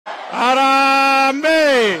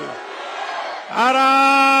Harambee!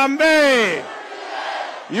 Harambee!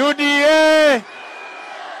 UDA!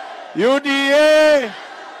 UDA!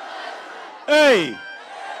 Hey!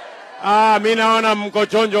 Mimi naona mko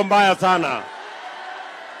chonjo mbaya sana.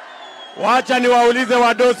 Wacha niwaulize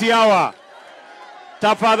wadosi hawa.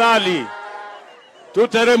 Tafadhali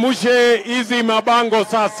tuteremushe hizi mabango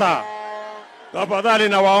sasa. Tafadhali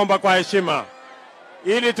nawaomba kwa heshima.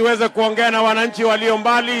 Ili tuweze kuongea na wananchi walio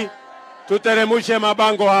mbali, tuteremushe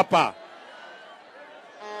mabango hapa.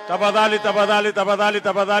 Tafadhali, tafadhali, tafadhali,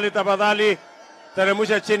 tafadhali, tafadhali.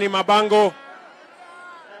 Teremushe chini mabango.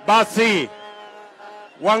 Basi,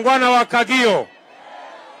 wangwana wa Kagio,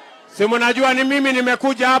 si mnajua ni mimi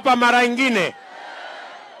nimekuja hapa mara ingine.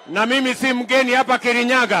 Na mimi si mgeni hapa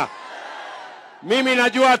Kirinyaga. Mimi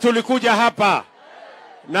najua tulikuja hapa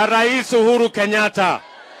na Rais Uhuru Kenyatta.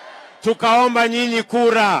 Tukaomba nyinyi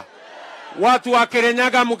kura. Watu wa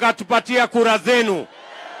Kirinyaga mkatupatia kura zenu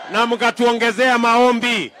na mkatuongezea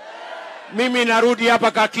maombi. Mimi narudi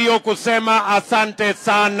hapa Kagio kusema asante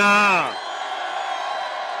sana.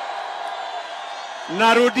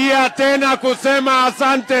 Narudia tena kusema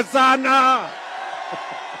asante sana.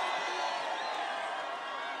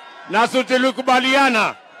 Na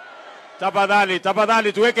tulikubaliana. Tafadhali,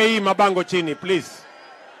 tafadhali tuweke hii mabango chini, please.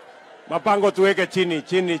 Mabango tuweke chini,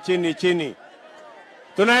 chini, chini, chini.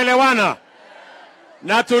 Tunaelewana?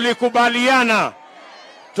 Na tulikubaliana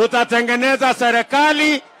tutatengeneza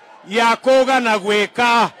serikali ya koga na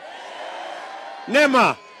gweka.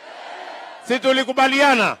 Nema, si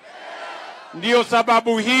tulikubaliana? Ndiyo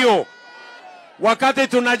sababu hiyo wakati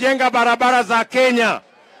tunajenga barabara za Kenya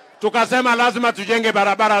tukasema lazima tujenge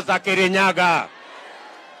barabara za Kirinyaga.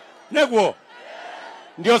 Negwo,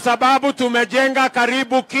 ndio sababu tumejenga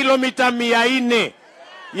karibu kilomita 400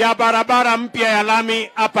 ya barabara mpya ya lami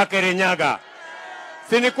hapa Kirinyaga.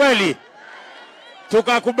 Si ni kweli?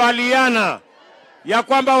 Tukakubaliana ya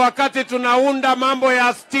kwamba wakati tunaunda mambo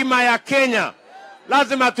ya stima ya Kenya,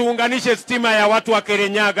 lazima tuunganishe stima ya watu wa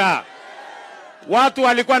Kirinyaga. Watu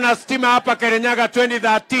walikuwa na stima hapa Kirinyaga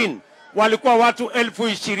 2013, walikuwa watu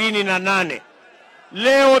 28,000.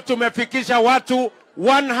 Leo tumefikisha watu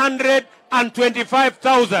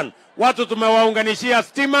 125,000. Watu tumewaunganishia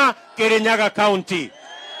stima Kirinyaga County.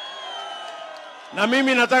 Na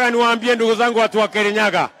mimi nataka niwaambie ndugu zangu watu wa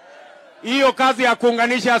Kirinyaga, hiyo kazi ya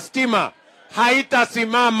kuunganisha stima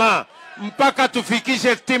haitasimama mpaka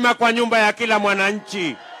tufikishe stima kwa nyumba ya kila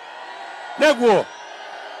mwananchi. Negwo.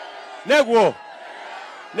 Negwo.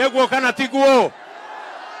 Negwo kana tiguo.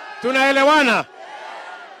 Tunaelewana?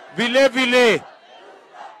 Vile vile.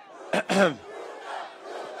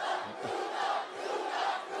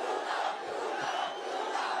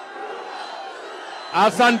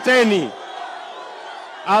 Asanteni.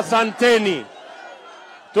 Asanteni.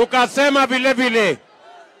 Tukasema vile vile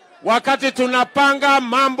wakati tunapanga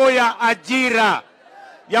mambo ya ajira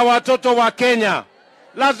ya watoto wa Kenya,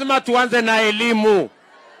 lazima tuanze na elimu.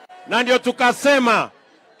 Na ndio tukasema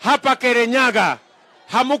hapa Kirinyaga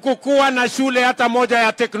hamukukuwa na shule hata moja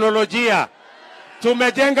ya teknolojia.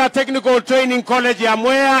 Tumejenga Technical Training College ya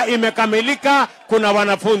Mwea, imekamilika, kuna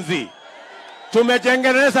wanafunzi.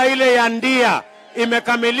 Tumejengeneza ile ya Ndia,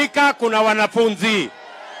 imekamilika, kuna wanafunzi.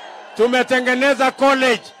 Tumetengeneza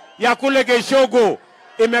college ya kule Geshogo,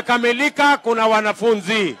 imekamilika, kuna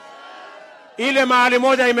wanafunzi. Ile mahali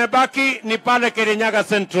moja imebaki ni pale Kirinyaga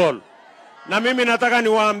Central. Na mimi nataka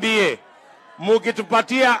niwaambie,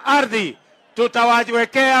 mukitupatia ardhi,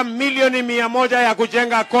 tutawawekea milioni 100 ya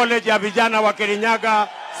kujenga college ya vijana wa Kirinyaga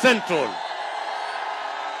Central.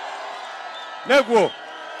 Negwo.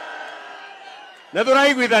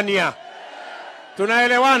 Neduraiguithania.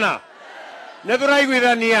 Tunaelewana?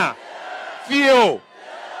 Neduraiguithania. Fio.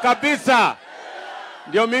 Kabisa.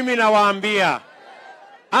 Ndio mimi nawaambia,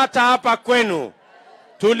 hata hapa kwenu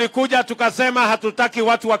tulikuja tukasema hatutaki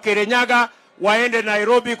watu wa Kirinyaga waende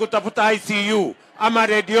Nairobi kutafuta ICU ama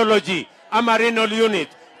radiology ama renal unit.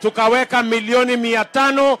 Tukaweka milioni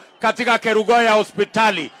 500 katika Kerugoya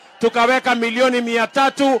hospitali. Tukaweka milioni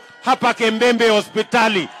 300 hapa Kembembe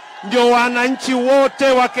hospitali. Ndio wananchi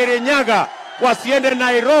wote wa Kirinyaga wasiende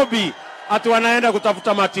Nairobi ati wanaenda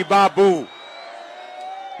kutafuta matibabu.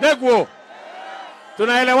 Negwo.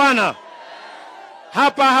 Tunaelewana?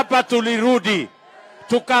 Hapa tulirudi.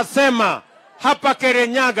 Tukasema hapa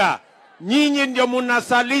Kirinyaga nyinyi ndio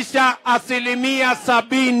munasalisha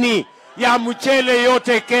 70% ya mchele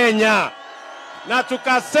yote Kenya. Na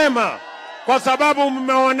tukasema kwa sababu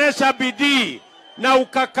mmeonyesha bidii na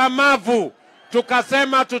ukakamavu,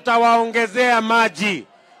 tukasema tutawaongezea maji.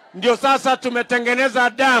 Ndio sasa tumetengeneza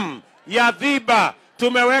damu ya Dhiba,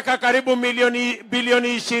 tumeweka karibu bilioni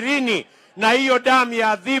 20 na hiyo damu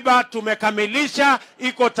ya Dhiba tumekamilisha,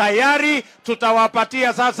 iko tayari.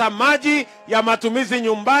 Tutawapatia sasa maji ya matumizi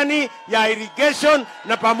nyumbani, ya irrigation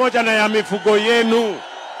na pamoja na ya mifugo yenu.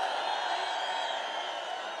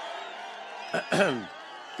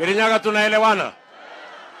 Kirinyaga tunaelewana?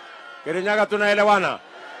 Kirinyaga tunaelewana?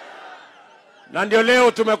 Na ndio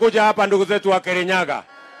leo tumekuja hapa ndugu zetu wa Kirinyaga.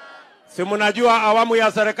 Si mnajua awamu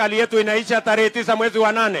ya serikali yetu inaisha tarehe 9 mwezi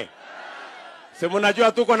wa 8? Si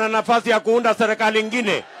mnajua tuko na nafasi ya kuunda serikali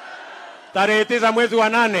ingine tarehe 9 mwezi wa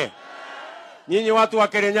 8? Nyinyi watu wa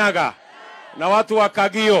Kirinyaga na watu wa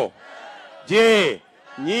Kagio, je,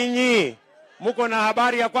 nyinyi mko na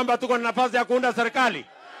habari ya kwamba tuko na nafasi ya kuunda serikali?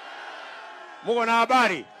 Mko na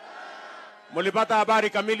habari? Mulipata habari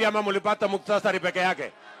kamili ama mulipata muktasari peke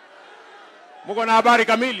yake? Mko na habari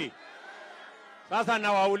kamili? Sasa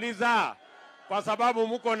nawauliza, kwa sababu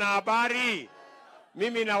mko na habari,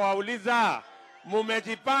 mimi nawauliza,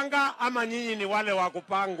 mumejipanga ama nyinyi ni wale wa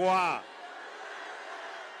kupangwa?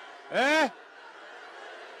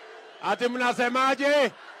 Ati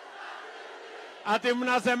mnasemaje? Ati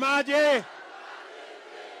mnasemaje?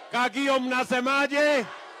 Kagio mnasemaje?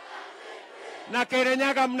 Na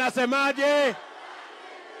Kirinyaga mnasemaje?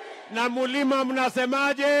 Na Mulima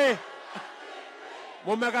mnasemaje?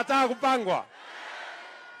 Mumekataa kupangwa?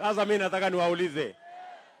 Sasa mimi nataka niwaulize,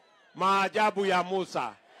 maajabu ya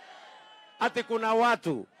Musa. Ati kuna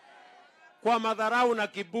watu kwa madharau na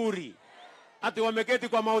kiburi, ati wameketi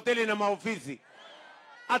kwa mahoteli na maofisi,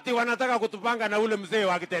 ati wanataka kutupanga na ule mzee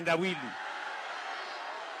wa kitendawili.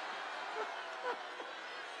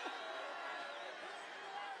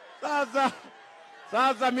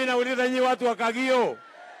 Sasa mimi nauliza nyinyi watu wa Kagio,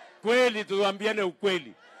 kweli tuambiane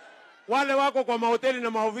ukweli, wale wako kwa mahoteli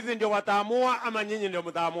na maofisi ndio wataamua ama nyinyi ndio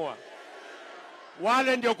mtaamua?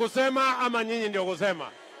 Wale ndio kusema ama nyinyi ndio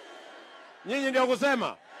kusema? Nyinyi ndio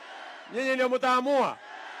kusema, nyinyi ndio mtaamua.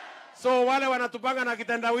 So wale wanatupanga na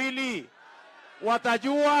kitendawili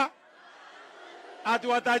watajua, ati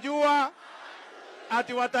watajua,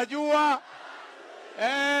 ati watajua,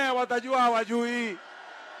 watajua hawajui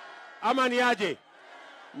ama ni aje?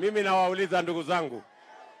 Mimi nawauliza ndugu zangu,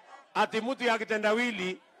 ati mtu ya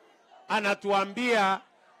kitendawili anatuambia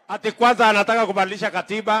ati kwanza anataka kubadilisha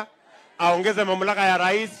katiba, aongeze mamlaka ya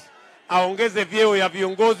rais, aongeze vyeo ya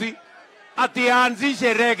viongozi, ati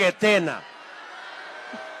aanzishe rege tena.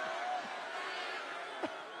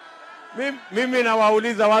 Mimi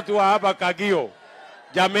nawauliza watu wa hapa Kagio,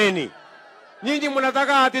 jameni, nyinyi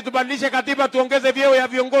mnataka ati tubadilishe katiba tuongeze vyeo ya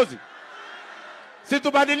viongozi? Si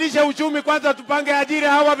tubadilishe uchumi kwanza, tupange ajira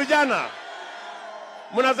hawa vijana.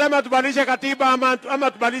 Mnasema tubadilishe katiba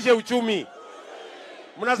ama tubadilishe uchumi?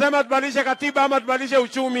 Mnasema tubadilishe katiba ama tubadilishe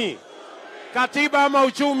uchumi? Katiba ama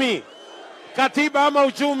uchumi? Katiba ama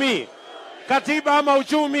uchumi? Katiba ama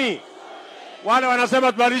uchumi? Wale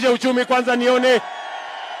wanasema tubadilishe uchumi kwanza nione.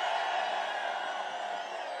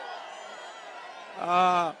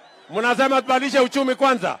 Mnasema tubadilishe uchumi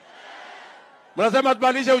kwanza? Mnasema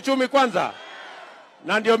tubadilishe uchumi kwanza?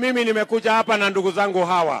 Na ndio mimi nimekuja hapa na ndugu zangu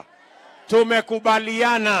hawa.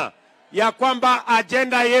 Tumekubaliana ya kwamba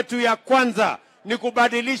ajenda yetu ya kwanza ni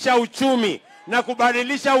kubadilisha uchumi, na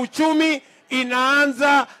kubadilisha uchumi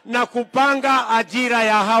inaanza na kupanga ajira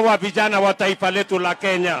ya hawa vijana wa taifa letu la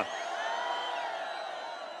Kenya.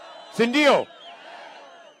 Si ndio?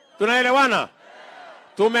 Tunaelewana?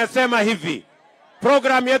 Tumesema hivi,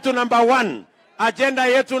 program yetu number 1, agenda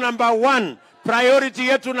yetu number 1, priority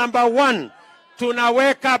yetu number 1,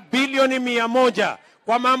 tunaweka bilioni 100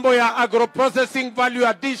 kwa mambo ya agroprocessing, value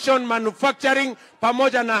addition, manufacturing,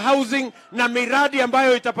 pamoja na housing, na miradi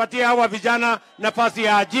ambayo itapatia hawa vijana nafasi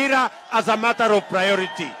ya ajira as a matter of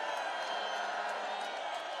priority.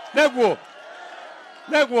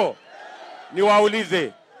 Negwo,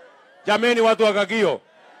 niwaulize, jameni watu wa Kagio,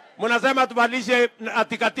 mnasema tubadilishe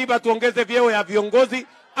ati katiba tuongeze vyeo ya viongozi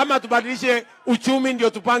ama tubadilishe uchumi ndio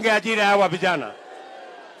tupange ajira ya hawa vijana?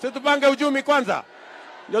 Si tupange uchumi kwanza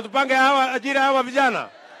ndio tupange ajira ya hawa vijana?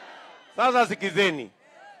 Sasa sikizeni,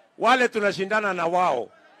 wale tunashindana na wao,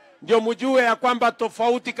 ndio mjue ya kwamba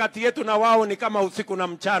tofauti kati yetu na wao ni kama usiku na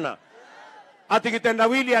mchana. Ati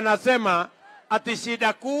kitendawili anasema ati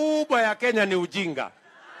shida kubwa ya Kenya ni ujinga.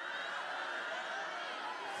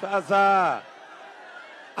 Sasa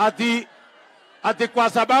ati kwa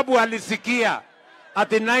sababu alisikia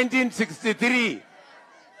ati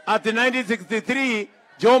 1963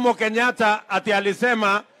 Jomo Kenyatta ati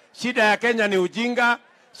alisema shida ya Kenya ni ujinga,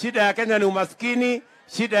 shida ya Kenya ni umaskini,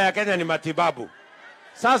 shida ya Kenya ni matibabu.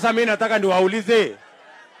 Sasa mimi nataka niwaulize,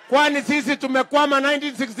 kwani sisi tumekwama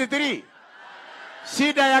 1963?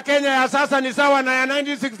 Shida ya Kenya ya sasa ni sawa na ya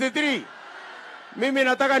 1963. Mimi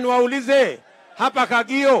nataka niwaulize hapa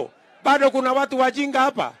Kagio, bado kuna watu wajinga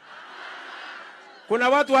hapa? Kuna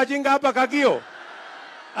watu wajinga hapa Kagio?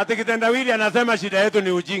 Ati kitendawili anasema shida yetu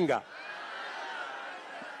ni ujinga.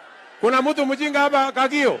 Kuna mtu mjinga hapa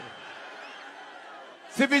Kagio?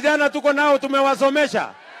 Si vijana tuko nao tumewasomesha?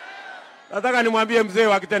 Nataka nimwambie mzee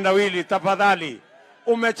wa kitendawili, tafadhali,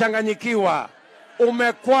 umechanganyikiwa,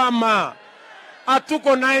 umekwama.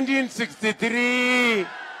 Hatuko 1963.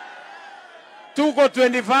 Tuko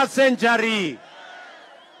 21st century.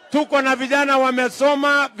 Tuko na vijana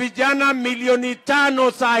wamesoma, vijana milioni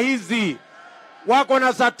 5 saa hizi. Wako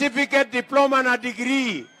na certificate, diploma na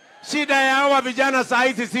degree. Shida ya hawa vijana saa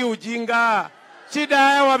hizi si ujinga. Shida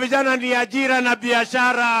ya hawa vijana ni ajira na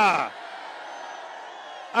biashara.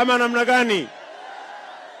 Ama namna gani?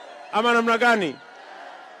 Ama namna gani?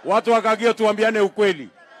 Watu wa Kagio tuambiane ukweli.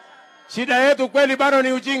 Shida yetu kweli bado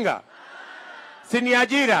ni ujinga? Si ni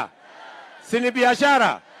ajira? Si ni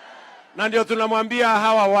biashara? Na ndio tunamwambia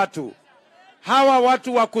hawa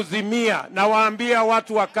watu wa kuzimia, na waambia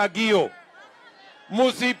watu wa Kagio,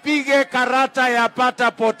 musipige karata ya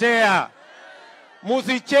pata potea.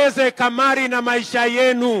 Musicheze kamari na maisha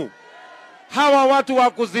yenu. Hawa watu wa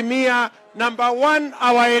kuzimia, number 1,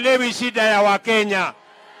 hawaelewi shida ya Wakenya.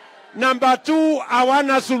 Number 2,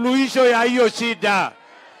 hawana suluhisho ya hiyo shida.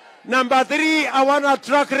 Number 3, hawana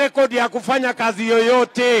track record ya kufanya kazi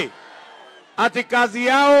yoyote. Ati kazi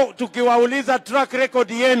yao tukiwauliza track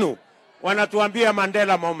record yenu, wanatuambia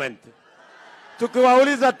Mandela moment.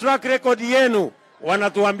 Tukiwauliza track record yenu,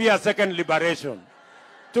 wanatuambia second liberation.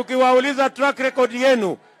 Tukiwauliza track record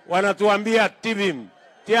yenu, wanatuambia tibim,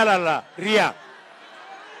 tialala, ria.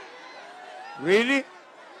 Really?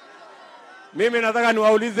 Mimi nataka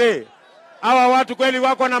niwaulize, hawa watu kweli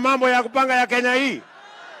wako na mambo ya kupanga ya Kenya hii?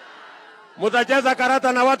 Mutacheza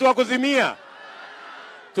karata na watu wa kuzimia?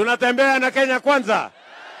 Tunatembea na Kenya kwanza.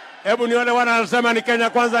 Hebu ni wale wanasema ni Kenya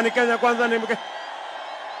kwanza, ni Kenya kwanza, ni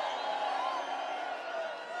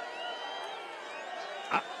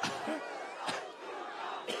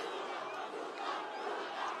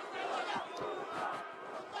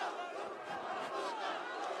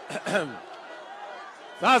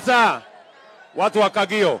Sasa watu wa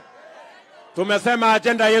Kagio, tumesema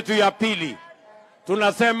agenda yetu ya pili.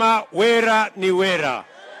 Tunasema wera ni wera.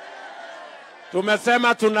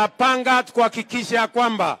 Tumesema tunapanga kuhakikisha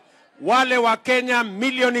kwamba wale wa Kenya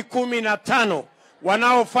milioni 15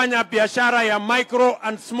 wanaofanya biashara ya micro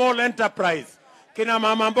and small enterprise, kina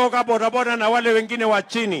mama mboga, bodaboda na wale wengine wa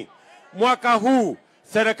chini, mwaka huu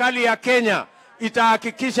serikali ya Kenya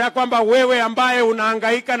itahakikisha kwamba wewe ambaye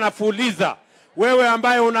unahangaika na Fuliza, wewe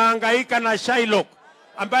ambaye unahangaika na Shylock,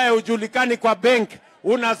 ambaye hujulikani kwa bank,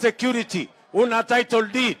 una security, una title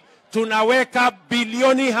deed, tunaweka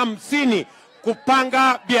bilioni 50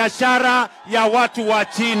 kupanga biashara ya watu wa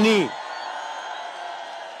chini.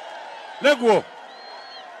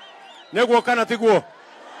 Neguo kana tiguo.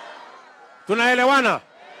 Tunaelewana?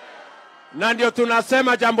 Na ndio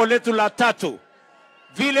tunasema jambo letu la tatu.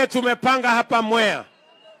 Vile tumepanga hapa Mwea,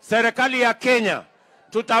 serikali ya Kenya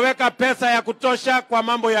tutaweka pesa ya kutosha kwa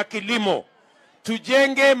mambo ya kilimo.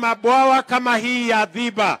 Tujenge mabwawa kama hii ya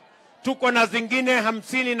Dhiba. Tuko na zingine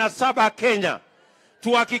 57 Kenya.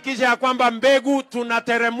 Tuhakikishe ya kwamba mbegu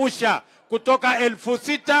tunateremusha kutoka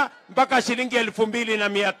 6,000 mpaka shilingi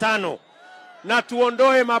 2,500. Na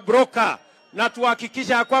tuondoe mabroka, na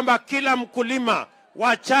tuhakikishe ya kwamba kila mkulima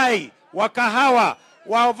wa chai, wa kahawa,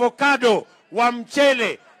 wa avocado, wa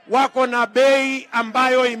mchele wako na bei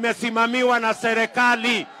ambayo imesimamiwa na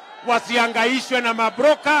serikali. Wasihangaishwe na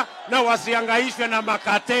mabroka na wasihangaishwe na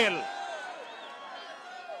makatel.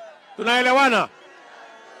 Tunaelewana?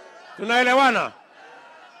 Tunaelewana?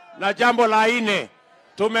 Na jambo la 4,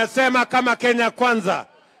 tumesema kama Kenya kwanza,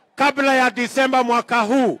 kabla ya Disemba mwaka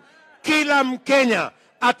huu, kila Mkenya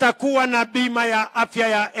atakuwa na bima ya afya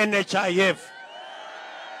ya NHIF.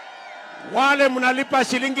 Wale mnalipa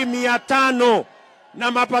shilingi 500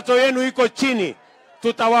 na mapato yenu iko chini,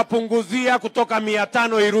 tutawapunguzia kutoka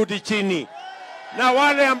 500 irudi chini. Na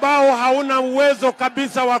wale ambao hauna uwezo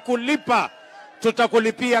kabisa wa kulipa,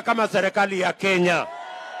 tutakulipia kama serikali ya Kenya.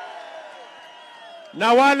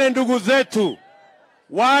 Na wale ndugu zetu,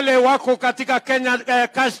 wale wako katika Kenya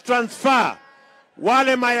cash transfer,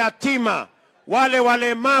 wale mayatima, wale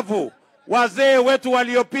walemavu, wazee wetu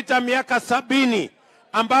waliopita miaka 70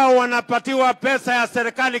 ambao wanapatiwa pesa ya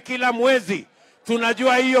serikali kila mwezi.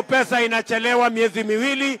 Tunajua hiyo pesa inachelewa miezi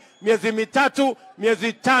 2, miezi 3,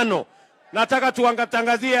 miezi 5. Nataka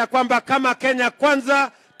tuangatangazie ya kwamba kama Kenya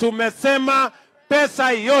kwanza tumesema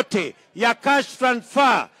pesa yote ya cash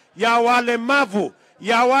transfer ya walemavu,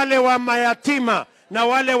 ya wale wa mayatima na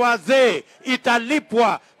wale wazee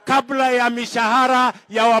italipwa kabla ya mishahara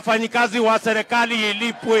ya wafanyikazi wa serikali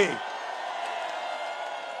ilipwe.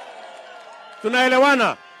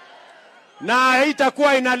 Tunaelewana? Na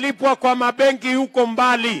haitakuwa inalipwa kwa mabenki huko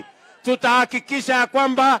mbali. Tutahakikisha ya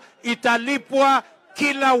kwamba italipwa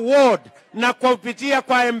kila ward na kupitia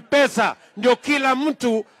kwa M-Pesa, ndio kila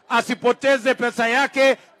mtu asipoteze pesa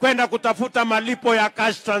yake kwenda kutafuta malipo ya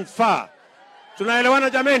cash transfer. Tunaelewana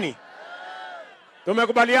jameni?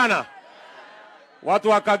 Tumekubaliana? Watu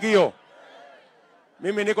wa Kagio,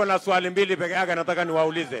 mimi niko na swali mbili peke yake nataka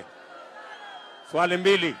niwaulize. Swali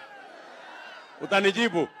mbili.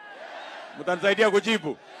 Utanijibu? Mtanisaidia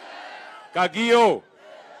kujibu? Kagio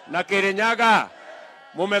na Kirinyaga,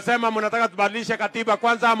 mumesema mnataka tubadilishe katiba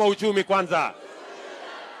kwanza ama uchumi kwanza?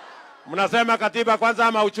 Mnasema katiba kwanza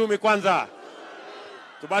ama uchumi kwanza?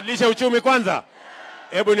 Tubadilishe uchumi kwanza.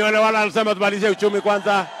 Hebu nione wala wanasema tubadilishe uchumi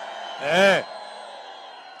kwanza.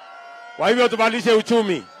 Kwa hivyo tubadilishe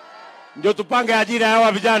uchumi, ndio tupange ajira ya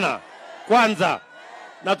hawa vijana kwanza,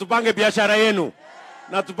 na tupange biashara yenu,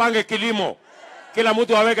 na tupange kilimo. Kila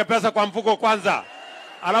mtu aweke pesa kwa mfuko kwanza,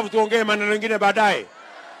 alafu tuongee maneno mengine baadaye.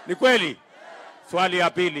 Ni kweli? Swali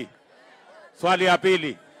ya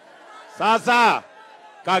pili. Sasa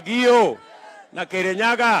Kagio na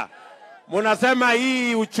Kirinyaga, munasema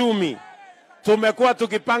hii uchumi tumekuwa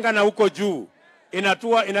tukipanga na huko juu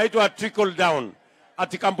inaitwa trickle down.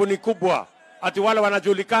 Ati kampuni kubwa, ati wale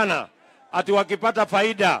wanajulikana, ati wakipata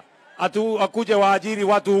faida, ati wakuje waajiri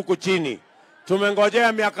watu huku chini.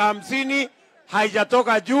 Tumengojea miaka 50,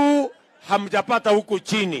 haijatoka juu, hamjapata huku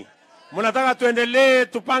chini. Mnataka tuendelee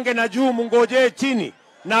tupange na juu, mngojee chini,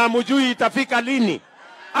 na mjui itafika lini?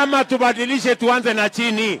 Ama tubadilishe tuanze na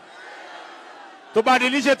chini?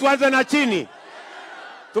 Tubadilishe tuanze na chini?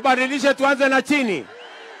 Tubadilishe tuanze na chini?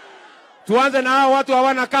 Tuanze na hao watu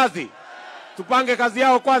hawana kazi, tupange kazi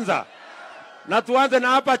yao kwanza, na tuanze na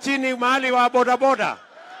hapa chini, mahali wa bodaboda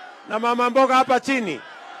na mama mboga hapa chini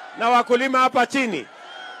na wakulima hapa chini,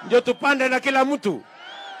 ndio tupande na kila mtu.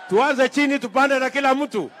 Tuanze chini, tupande na kila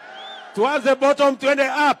mtu. Tuanze bottom, tuende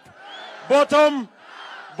up. Bottom,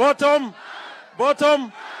 bottom,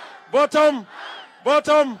 bottom, bottom,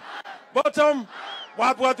 bottom, bottom.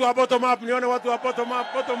 Watu wa bottom up, nione watu wa bottom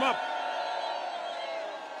up, bottom up.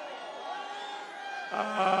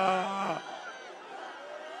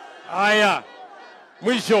 Haya,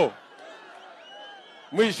 mwisho,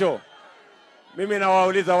 mimi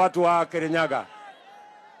nawauliza watu wa Kirinyaga,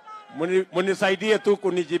 munisaidie tu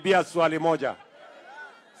kunijibia swali moja.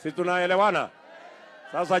 Si tunaelewana?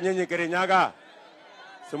 Sasa nyinyi Kirinyaga,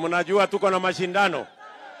 si mnajua tuko na mashindano?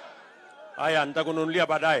 Haya, nitakununulia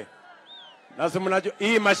baadaye. Na si mnajua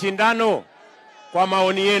hii mashindano, kwa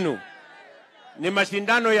maoni yenu, ni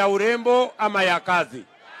mashindano ya urembo ama ya kazi?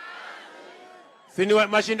 Si ni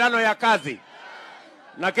mashindano ya kazi,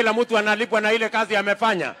 na kila mtu analipwa na ile kazi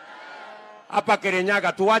amefanya. Hapa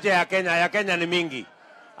Kirinyaga, tuwache ya Kenya ni mingi.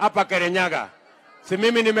 Hapa Kirinyaga, si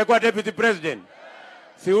mimi nimekuwa deputy president?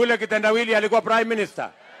 Si ule kitendawili alikuwa prime minister?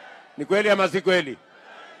 Ni kweli ama si kweli?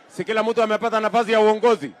 Si kila mtu amepata nafasi ya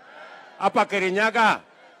uongozi? Hapa Kirinyaga,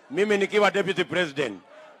 mimi nikiwa deputy president,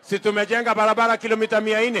 si tumejenga barabara kilomita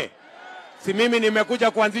 400? Si mimi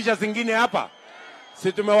nimekuja kuanzisha zingine hapa?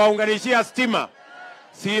 Si tumewaunganishia stima?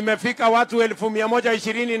 Si imefika watu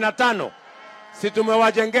 1125? Si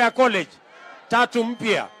tumewajengea college 3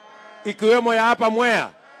 mpya, ikiwemo ya hapa Mwea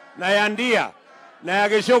na ya Ndia na ya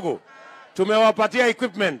Geshogo? Tumewapatia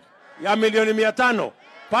equipment ya milioni 500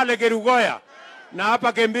 pale Gerugoya na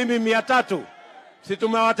hapa Kembimbi 300. Si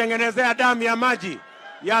tumewatengenezea damu ya maji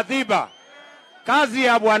ya Dhiba? Kazi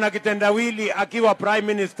ya bwana kitendawili akiwa prime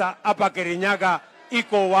minister hapa Kirinyaga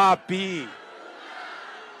iko wapi?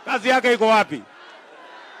 Kazi yake iko wapi?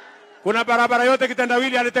 Kuna barabara yote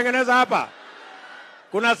kitendawili alitengeneza hapa?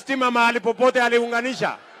 Kuna stima mahali popote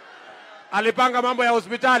aliunganisha? Alipanga mambo ya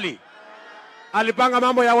hospitali? Alipanga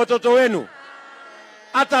mambo ya watoto wenu?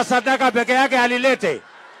 Hata sadaka peke yake alilete?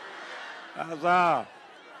 Sasa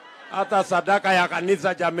hata sadaka ya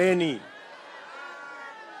kanisa, jameni.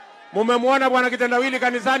 Mumemwona bwana kitendawili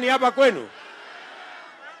kanisani hapa kwenu?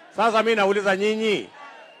 Sasa mimi nauliza nyinyi,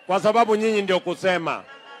 kwa sababu nyinyi ndio kusema.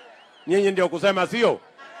 Nyinyi ndio kusema sio?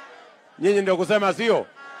 Nyinyi ndio kusema sio?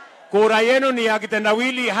 Kura yenu ni ya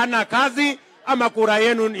kitendawili hana kazi, ama kura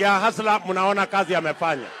yenu ya Hasla mnaona kazi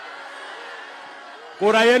amefanya?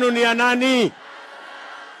 Kura yenu ni ya nani?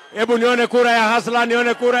 Hebu nione kura ya Hasla,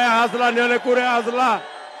 nione kura ya Hasla, nione kura ya Hasla.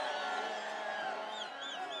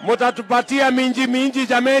 Mutatupatia minji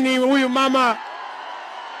jameni, huyu mama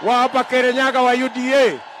wa hapa Kirinyaga wa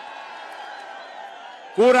UDA.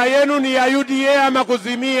 Kura yenu ni ya UDA ama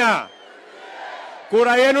kuzimia?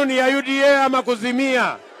 Kura yenu ni ya UDA ama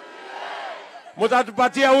kuzimia?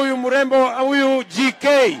 Mutatupatia huyu mrembo, huyu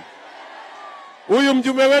GK. Huyu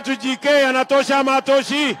mjumbe wetu GK anatosha ama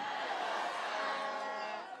atoshi?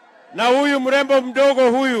 Na huyu mrembo mdogo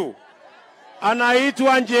huyu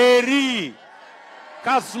anaitwa Njeri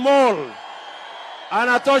Kasmol,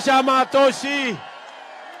 anatosha ama atoshi?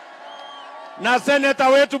 Na seneta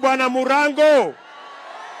wetu bwana Murango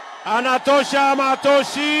anatosha ama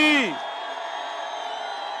atoshi?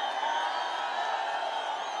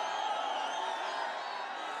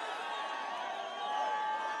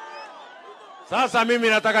 Sasa mimi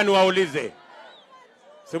nataka niwaulize,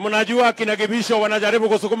 si mnajua kina Kibisho wanajaribu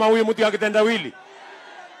kusukuma huyu mtu ya kitendawili?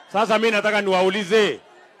 Sasa mimi nataka niwaulize,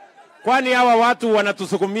 kwani hawa watu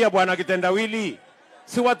wanatusukumia bwana kitendawili,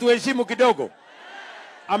 si watu heshimu kidogo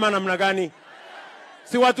ama namna gani?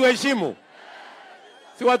 Si watu heshimu?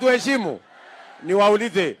 Si watu heshimu?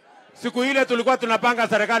 Niwaulize, siku ile tulikuwa tunapanga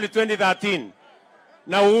serikali 2013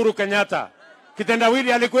 na Uhuru Kenyatta,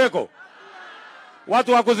 kitendawili alikuweko?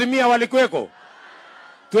 Watu wa kuzimia walikuweko?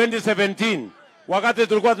 2017 wakati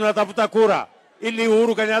tulikuwa tunatafuta kura ili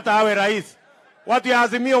Uhuru Kenyatta awe rais, watu ya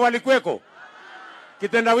Azimio walikuweko?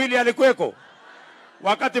 Kitendawili alikuweko?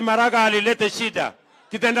 Wakati Maraga alilete shida,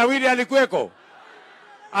 kitendawili alikuweko?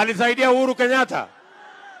 Alisaidia Uhuru Kenyatta?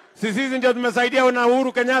 Sisi ndio tumesaidia na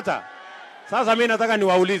Uhuru Kenyatta. Sasa mimi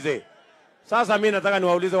nataka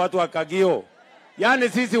niwaulize watu wa Kagio. Yaani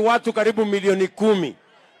sisi watu karibu milioni 10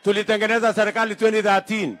 tulitengeneza serikali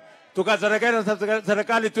 2013, tukatengeneza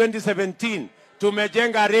serikali 2017,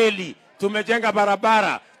 tumejenga reli, tumejenga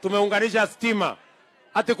barabara, tumeunganisha stima.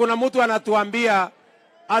 Ati kuna mtu anatuambia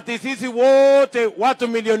ati sisi wote watu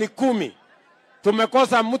milioni 10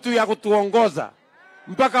 tumekosa mtu ya kutuongoza,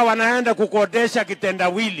 mpaka wanaenda kukodesha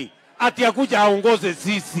kitendawili ati akuja aongoze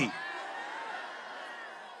sisi.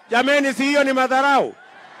 Jameni, si hiyo ni madharau?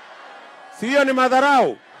 Si hiyo ni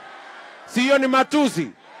madharau? Si hiyo ni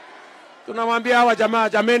matusi? Tunamwambia hawa jamaa,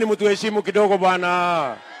 jameni, mtuheshimu kidogo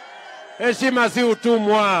bwana. Heshima si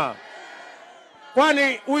utumwa.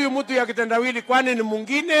 Kwani huyu mtu ya kitendawili kwani ni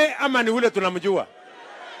mwingine ama ni ule tunamjua?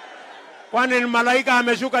 Kwani ni malaika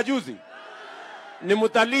ameshuka juzi? Ni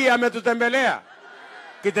mtalii ametutembelea?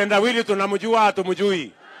 Kitendawili tunamjua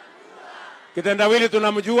hatumjui? Kitendawili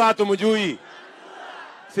tunamjua hatumjui?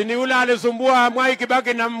 Si ni ule alisumbua Mwai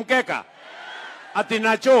Kibaki na mkeka ati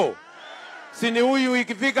nacho? Si ni huyu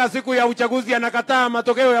ikifika siku ya uchaguzi anakataa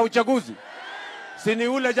matokeo ya uchaguzi? Si ni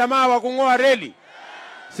ule jamaa wa kung'oa reli?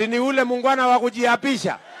 Si ni ule mungwana wa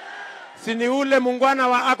kujiapisha? Si ni ule mungwana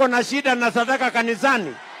wa ako na shida na sadaka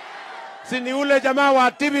kanisani? Si ni ule jamaa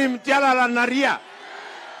wa tibi mtiala la naria?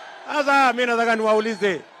 Sasa mimi nataka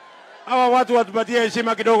niwaulize, hawa watu watupatie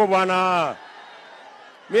heshima kidogo bwana.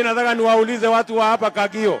 Mimi nataka niwaulize watu wa hapa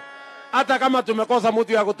Kagio, hata kama tumekosa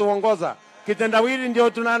mtu ya kutuongoza, kitendawili ndio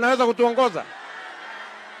tunaweza kutuongoza?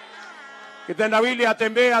 Kitendawili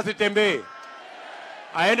atembee asitembee,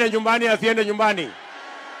 aende nyumbani asiende nyumbani,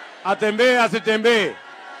 atembee asitembee,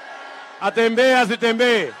 atembee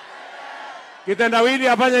asitembee, kitendawili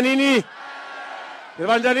afanye nini?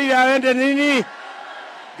 Kitendawili aende nini?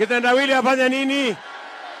 Kitendawili afanye nini?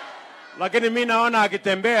 Lakini mimi naona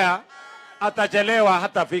akitembea atachelewa,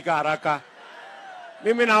 hatafika haraka.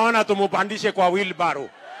 Mimi naona tumupandishe kwa wheelbarrow,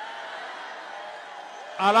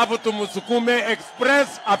 alafu tumusukume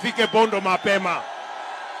express afike Bondo mapema.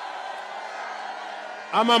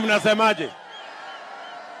 Ama mnasemaje?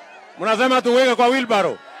 Mnasema tuweke kwa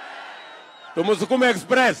wheelbarrow, tumusukume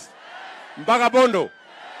express mpaka Bondo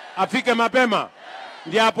afike mapema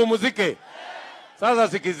ndio apumzike? Sasa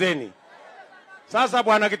sikizeni. Sasa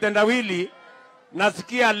bwana kitendawili,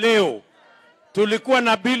 nasikia leo tulikuwa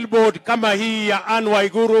na billboard kama hii ya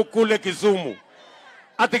Waiguru kule Kisumu.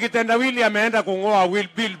 Ati kitendawili ameenda kung'oa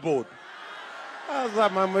billboard. Sasa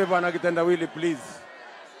mama bwana kitendawili, please.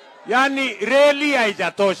 Yani reli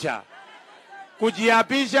haijatosha,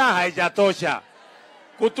 kujiapisha haijatosha,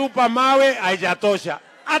 kutupa mawe haijatosha,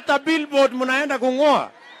 hata billboard mnaenda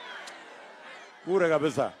kung'oa? Bure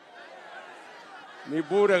kabisa. Ni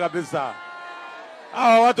bure kabisa.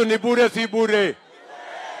 Hawa watu ni bure si bure?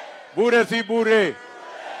 Bure si bure?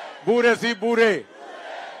 Bure si bure?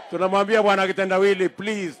 Tunamwambia bwana kitendawili,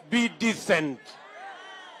 please be decent.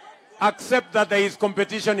 Accept that there is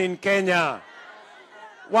competition in Kenya.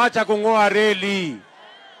 Wacha kung'oa reli,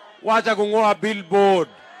 wacha kung'oa billboard,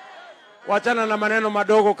 wachana na maneno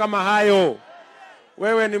madogo kama hayo.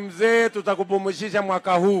 Wewe ni mzee, tutakupumzisha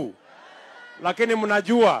mwaka huu. Lakini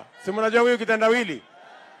mnajua, si mnajua huyu kitendawili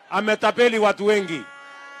ametapeli watu wengi,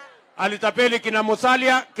 alitapeli kina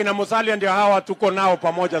Musalia ndio hawa tuko nao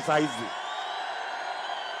pamoja saa hizi.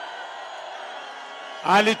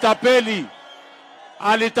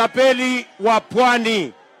 Alitapeli wa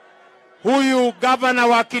Pwani. Huyu gavana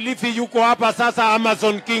wa Kilifi yuko hapa sasa,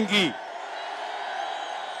 Amazon Kingi.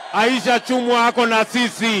 Aisha Chumwa ako na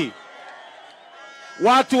sisi.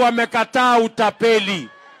 Watu wamekataa utapeli.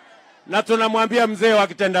 Na tunamwambia mzee wa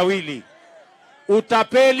kitendawili,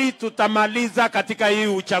 utapeli tutamaliza katika hii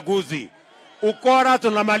uchaguzi. Ukora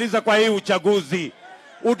tunamaliza kwa hii uchaguzi.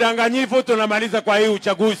 Udanganyifu tunamaliza kwa hii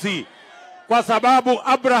uchaguzi. Kwa sababu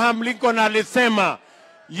Abraham Lincoln alisema,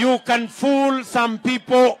 you can fool some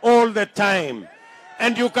people all the time,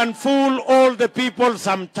 and you can fool all the people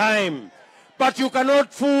sometime, but you cannot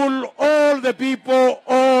fool all the people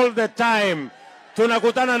all the time.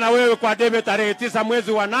 Tunakutana na wewe kwa debe tarehe 9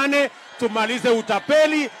 mwezi wa 8, tumalize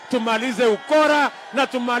utapeli, tumalize ukora, na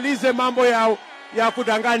tumalize mambo ya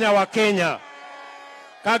kudanganya wa Kenya.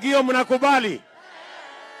 Kagio, mnakubali?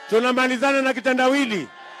 Tunamalizana na kitendawili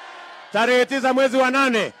tarehe 9 mwezi wa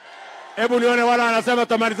 8. Hebu nione wala anasema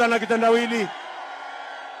tumalizana na kitendawili.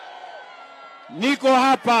 Niko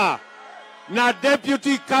hapa na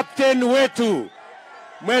deputy captain wetu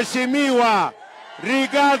Mheshimiwa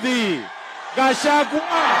Rigathi Gachagua.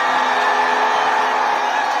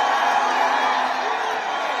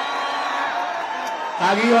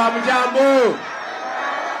 Kagio, hamjambo?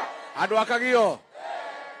 Andu a Kagio,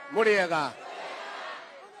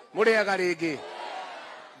 muriega rigi.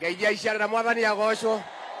 Ngeithia iciarĩra mwathani agocwo.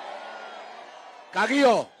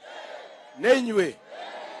 Kagio, nĩ inyuĩ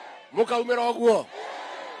mũkaumĩra ũguo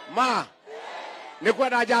ma nĩ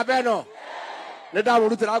kwenda njamba ĩno nĩ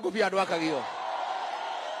ndamũrutĩra ngũbia andũ a Kagio.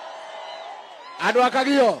 Andũ a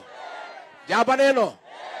Kagio, njamba ĩno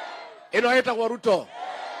ĩtagwo Ruto.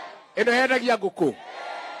 Ĩno yendagia ngũkũ,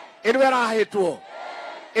 ĩno ĩrahĩtwo,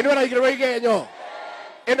 ĩno ĩraigĩrĩrwo igenyo,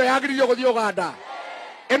 ĩno yagiririo gũthiĩ Uganda,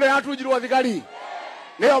 ĩno yatunjirwo thigari.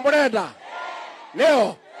 Nĩyo mũrenda?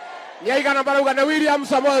 Nĩyo? Nĩaigana marauga nĩ William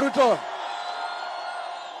Samoei Ruto.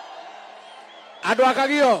 Andũ a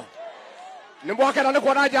Kagio, nĩ mwakena nĩ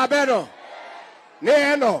kuona njamba ĩno?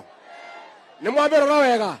 Nĩ ĩno? Nĩ mwamĩrora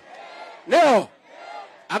wega? Nĩyo?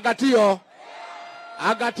 Agatio.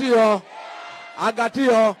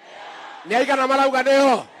 Nĩaigana marauga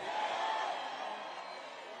nĩyo?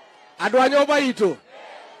 Andũ a nyũmba itũ,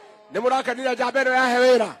 nĩ mũrakenire njamba ĩno yahe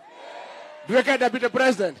wĩra nduĩke deputy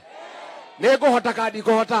president? Nĩ ngũhota kana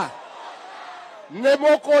ndikũhota? Nĩ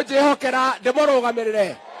mũkũnjĩhokera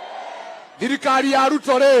ndĩmũrũgamĩrĩre? Thirikari ya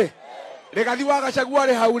Ruto rĩ, Rigathi wa Gachagua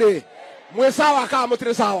rĩ hau rĩ, mwĩ sawa kana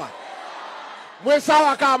mũtirĩ sawa? Mwĩ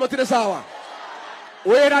sawa kana mũtirĩ sawa?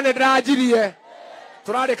 Wĩra nĩ ndĩranjirie,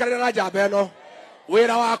 tũrarĩkanĩra na njamba ĩno.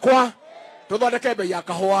 Wĩra wakwa tũthondeke bei ya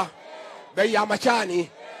kahũa, bei ya macani,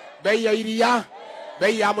 bei ya iria,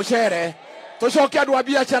 bei ya mũcere. Tũcoke andũ a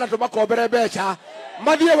biacara tũmakombere mbeca,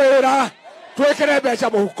 mathiĩ wĩra, twĩkĩre mbeca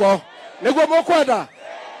mũhuko. Nĩguo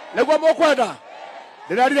mũkwenda?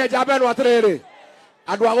 Ndĩrerire njamba ĩno atĩrĩrĩ,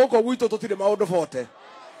 andũ a gũkũ gwitũ tũtirĩ maũndũ bote.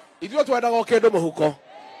 Ithuĩ twendaga o kĩndũ mũhuko.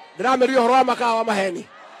 Ndĩramĩria ũhoro wa makawa wa maheni.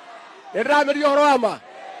 Ndĩramĩria ũhoro wa ma.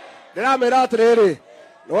 Ndĩramĩra atĩrĩrĩ,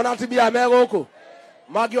 nĩwona atimia me gũkũ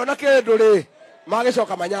mangĩona kĩndũ rĩ,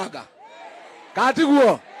 magĩcoka manyanga.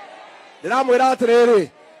 Katiguo? Ndĩramwĩra atĩrĩrĩ,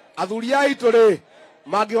 athuri aitũ rĩ,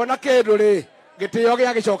 mangĩona kĩndũ rĩ, gĩtĩo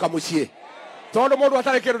gĩagĩcoka mũciĩ. Tondũ mũndũ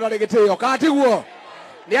atarĩ kĩndũ ndarĩ gĩtĩo. Katiguo?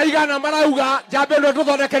 Nĩaigana marauga njamba ĩno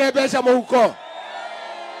tũthondekere mbeca mũhuko.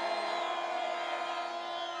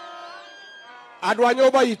 Andũ a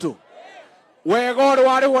nyũmba itũ, wega ũrĩ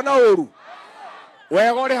warĩhwo na ũru?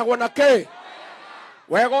 Wega ũrĩhagwo na kĩ?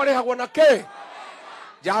 Wega ũrĩhagwo na kĩ?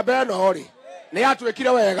 Njamba ĩno rĩ, nĩyatuĩkire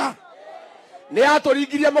wega?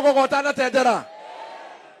 Nĩyatũringirie mũgogota na tendera?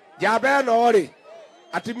 Njamba ĩno rĩ,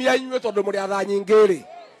 atimia inyuĩ tondũ mũrĩ atha nyingĩ rĩ,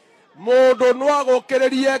 mũndũ no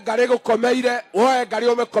agũkĩrĩrie ngarĩ gũkomeire, woe ngarĩ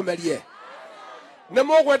ũmĩkomerie. Nĩ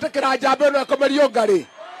mũgwĩtĩkĩra njamba ĩno ĩkomerio ngarĩ?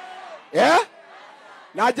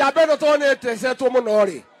 Na njamba ĩno tondũ nĩĩtecetwo mũno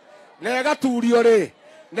rĩ, na ĩgaturio rĩ,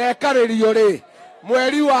 na ĩkarĩrio rĩ,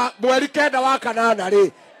 mweri 9 wa 8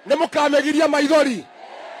 rĩ, nĩ mũkamĩgiria maithori?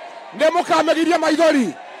 Nĩ mũkamĩgiria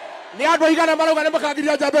maithori? Nĩ andũ aigana marauga nĩ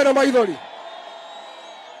mũkagiria njamba ĩno maithori?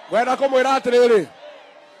 Ngwenda kũmwĩra atĩrĩrĩ,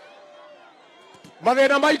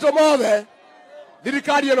 mathĩna maitũ mothe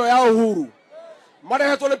thirikari ĩno ya Uhuru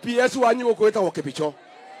marehetwo nĩ PS wanyu gũkũ wĩtagwo Kĩbicho.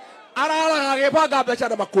 Araraga agĩbanga mbeca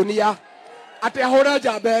na makũnia atĩ ahũre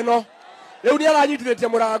njamba ĩno. Rĩu nĩaranyitithĩtie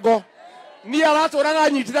mũrango, niĩ aratũraga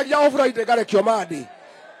anyitithagia ofuraite ngarekio mandi.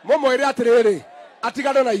 Mũmwĩre atĩrĩrĩ,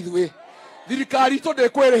 atigane na ithuĩ. Thirikari itũ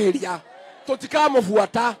ndĩkwĩrĩhĩria,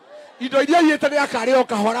 tũtikamũbuata. Indo iria iyĩte nĩakarĩo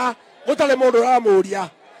kahora, gutale mundu ramuria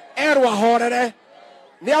erwa horere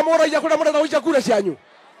ni amuragia kuna mundu uja kura cianyu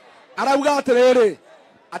arauga atiriri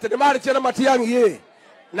ati ni mari ciana Matiang'i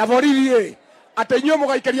na borithi ati inyuĩ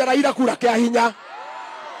mũgaikaria Raila kura kia hinya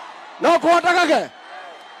no kuhotakage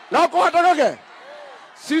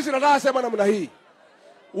sisi nasema namna hii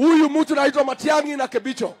huyu mtu anaitwa Matiang'i na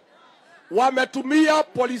Kibicho wametumia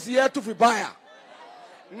polisi yetu vibaya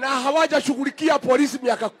na hawajashughulikia polisi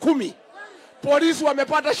miaka 10. Polisi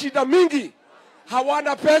wamepata shida mingi,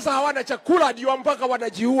 hawana pesa, hawana chakula, ndio mpaka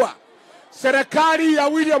wanajiua. Serikali ya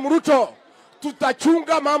William Ruto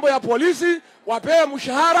tutachunga mambo ya polisi, wapewe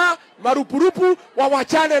mshahara, marupurupu,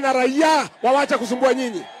 wawachane na raia, wawache kusumbua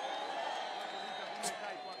nyinyi.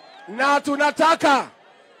 Na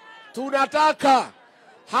tunataka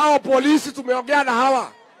hao polisi, tumeongea na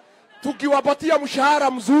hawa, tukiwapatia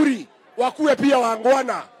mshahara mzuri wakuwe pia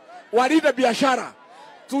wangwana, walinde biashara.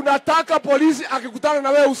 Tunataka polisi akikutana na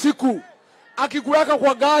wewe usiku, akikuweka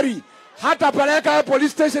kwa gari, hata peleka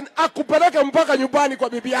police station, akupeleke mpaka nyumbani kwa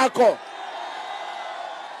bibi yako.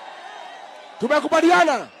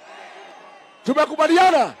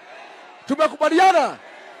 Tumekubaliana.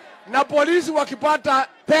 Na polisi wakipata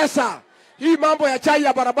pesa, hii mambo ya chai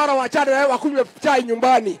ya barabara wachane na wakunywe chai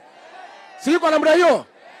nyumbani. Siko namna hiyo.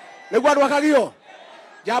 Ni watu wa Kagio.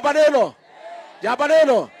 Jaba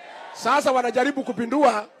neno. Sasa wanajaribu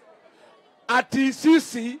kupindua ati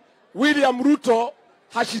sisi William Ruto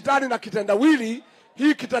hashitani na kitendawili.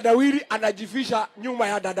 Hii kitendawili anajifisha nyuma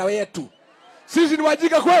ya dada wetu. Sisi ni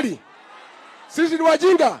wajinga kweli? Sisi ni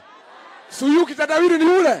wajinga? Suyu kitendawili ni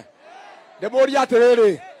ule? Demori ya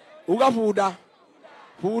terere. Uga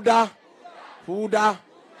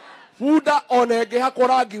fuda onege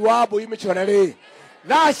hakoragi wabo imichonere.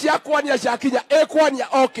 Nashi akwanya shakinya ekwanya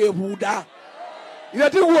okay fuda.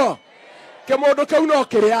 Iratiguo kemondo kau no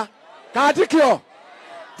kiria katikio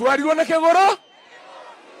twarirwo na kigoro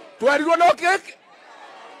twarirwo no kek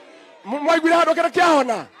mwaigwira hando kira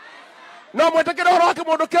kiahona no mwetekera horo wake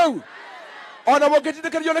mondo kau ona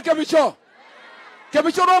mukitindikiriyo na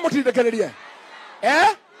Kibicho no mutindikiririe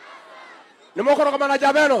nimukoroga mana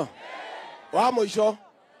jabeno wa muico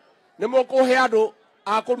nimukuhe andu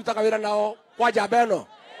akurutaga wira nao kwa jabeno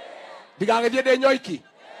ndigagithie ndi nyoiki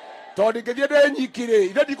to ndingithie ndi nyikire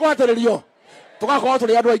ire ndikwateririo tugakorwo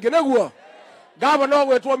turi andu aingi neguo ngava no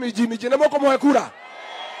gwetwo miji nimukumuhe kura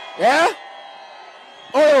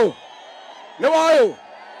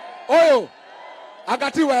oyo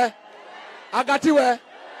agatiwe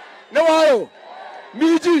ni wayo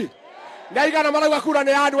miji na igana marauga kura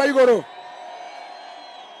ni andu Waiguru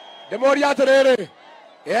ndemori atiriri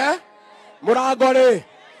murango ri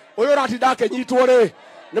uyu ratinda kenyitwo ri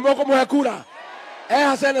nimukumuhe kura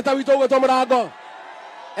seneta witu gwetwo murango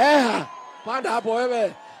panda hapo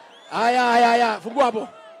wewe aya fungua hapo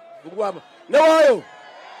ni wayo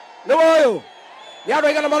ni andu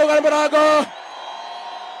igana marauga ni murango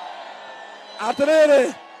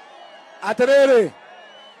atiriri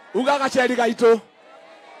uga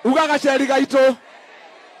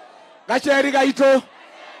gacheri gaito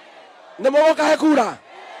nimugoka he kura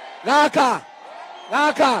gaka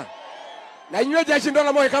na inywe jeshi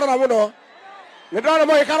ndona mo ikarora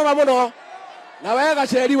muno na we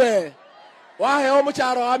gacheri we waheo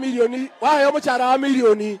mucharo wa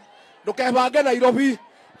milioni ndukebange Nairobi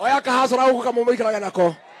oya kahacora guku kamumikiraga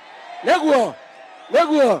nako neguo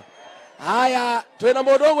haya twina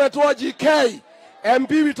mundu gwetwo GK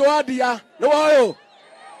MP witu wa Ndia ni wayo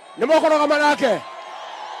nimukoroga manake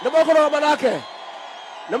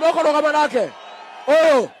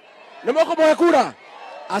oyo nimukumuhe kura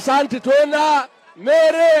asanti twina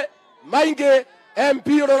Mere Maingi MP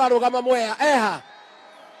urarugama Mwea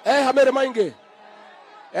Mere Maingi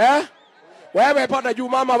wewe panda juu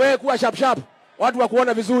mama, wewe kuwa sharp watu wa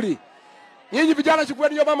kuona vizuri. Nyinyi vijana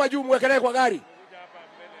chukueni hiyo mama juu mwekelee kwa gari.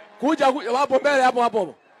 Kuja hapo mbele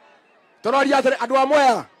hapo. Tororia andu a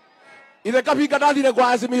Mwea ithe kabinga ndathire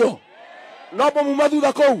kwa Azimio no mume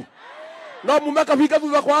thutha kou no mume kabinga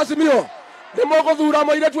thutha kwa Azimio ni muguthura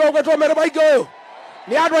moiretu ugwetwo Mere Maingi uyu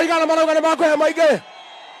ni andu aigana marauga ni makwehe Maingi.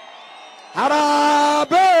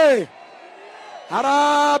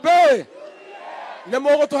 Harambe ni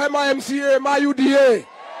mugutuhe ma MCA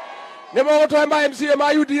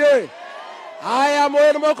ma UDA haya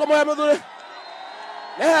moyo ni mukumwe muthuri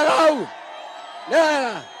negau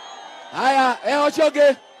haya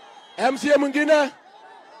ochoge MCA mwingine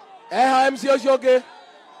MCA ochoge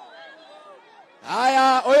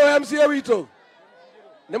haya oyo MCA wito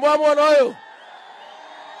ni mwamwona oyo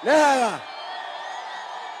nega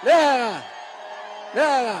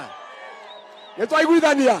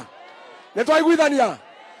nitwaiguithania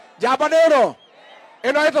jamba nero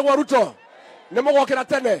eno etagwo Ruto nĩ mũgokĩra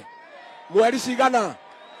tene mweri cigana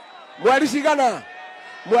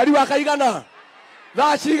mweri wa kaigana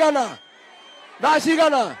thaa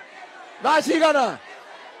cigana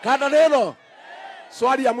kada neno.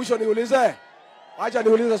 Swali ya mwisho niulize, wacha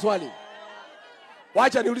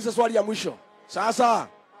niulize swali ya mwisho. Sasa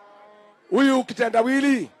huyu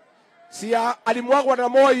kitendawili si alimwagwa na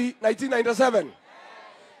Moi 1997,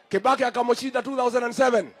 Kibaki akamshinda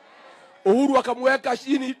 2007, Uhuru akamweka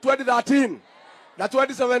chini 2013 na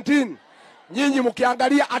 2017. Nyinyi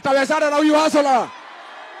mkiangalia atawezana na huyu Hasola?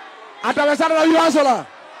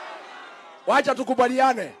 Wacha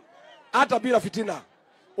tukubaliane hata bila fitina.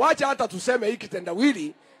 Wacha hata tuseme hiki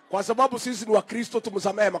kitendawili, kwa sababu sisi ni Wakristo,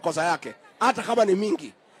 tumsamehe makosa yake hata kama ni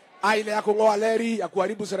mingi. Ile ya kung'oa leri, ya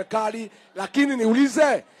kuharibu serikali, lakini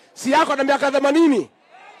niulize, si yako na miaka 80?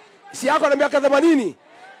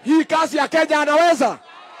 Hii kazi ya Kenya anaweza?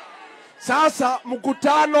 Sasa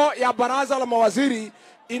mkutano ya baraza la mawaziri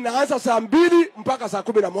inaanza saa 2 mpaka saa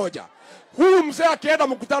 11. Huyu mzee akienda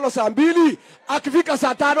mkutano saa 2, akifika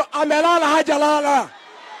saa 5 amelala hajalala.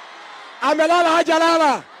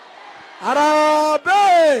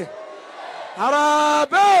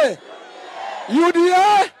 Harambee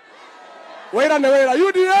UDA wera ne wera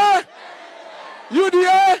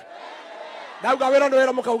UDA dauga wera ne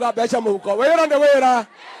wera mukauga becha muhuko wera ne wera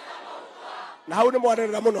na hau ne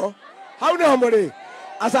mwarera muno hau ne homori.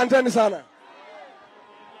 Asanteni sana.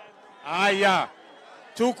 Aya,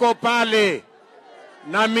 tuko pale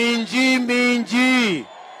na Minji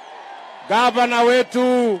gavana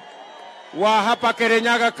wetu wa hapa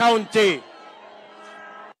Kirinyaga County.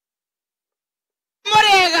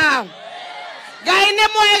 Morega gaine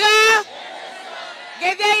mwega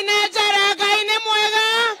gedeine jara gaine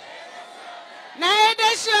mwega na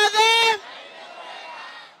ede shode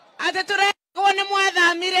ateture kone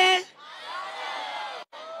mwadhamire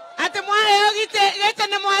ate mwayo gite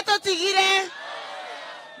ne mwato tigire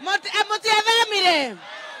moti adhamire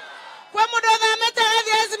kwa mudo dhamete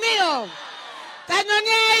Azimio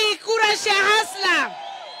tanyonya ikura sha hasla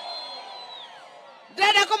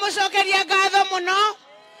dada kumushokeria gatho muno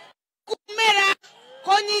kumera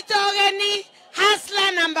konyitogeni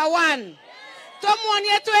hasla number 1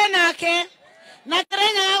 tomuonie twenake na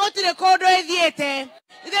Kirinyaga gotire kodo ethiete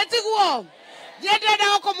ithetiguo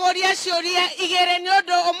dada okumuria cioria igere ni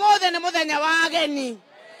undu omothe ni muthenya wa ageni.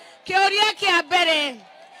 Kioria kia mbere,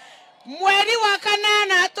 mweri wa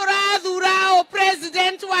kanana turathura o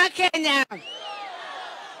president wa Kenya.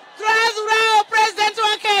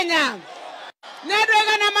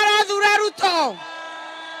 Nedwega na marathura Ruto.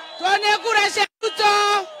 Tuone kura cia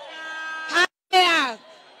Ruto. Haya.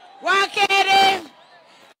 Wakere.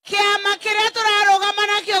 Kiama kiria turarugama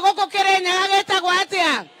nakio guku Kirinyaga getagwo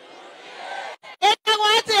atia?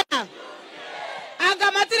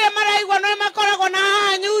 Anga matire maraigwa no makoragwo na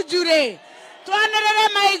haha Nyunjure. Twanerere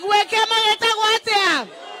maigue kiama getagwo atia?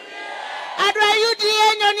 Andũ a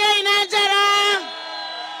UDA nyonia ina njara.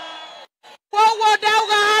 Wowo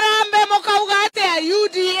dauga harambe mukauga atia?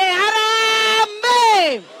 UDA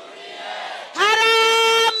harambe.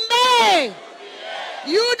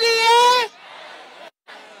 UDA.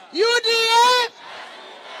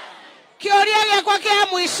 Kioria giakwa kia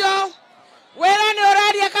mwisho. Wera ni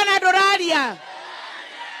oraria kana doraria?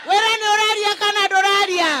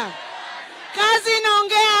 Kazi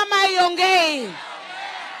inaongea ama iongei?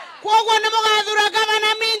 Kwoguo ni mugathura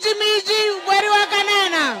gavana Minji mweri wa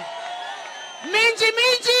kanana. Minji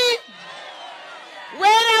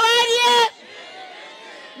wera warie.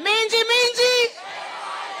 Minji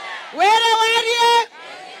wera warie.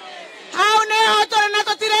 Hau ne hotora na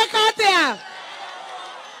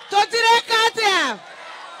totirekatea.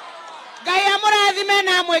 Gaya murathime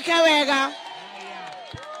na mweke wega.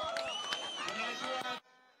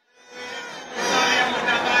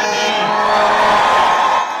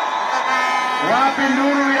 Wapi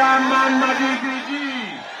nuru ya mama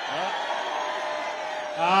digiji?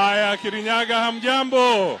 Haya, Kirinyaga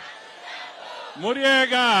hamjambo?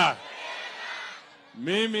 Muriega.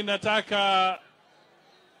 Mimi nataka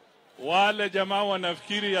wale jamaa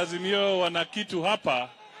wanafikiri Azimio wana kitu hapa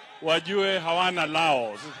wajue hawana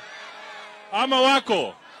lao. Ama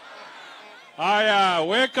wako? Haya,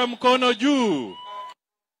 weka mkono juu.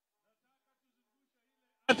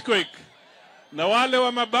 Earthquake. Na wale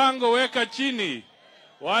wa mabango weka chini.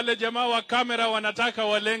 Wale jamaa wa kamera wanataka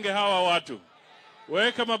walenge hawa watu.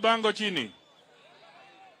 Weka mabango chini.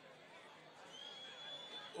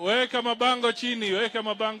 Weka mabango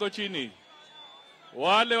chini.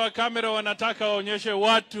 Wale wa kamera wanataka waonyeshe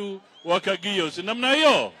watu wa Kagio. Si namna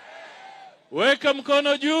hiyo? Weka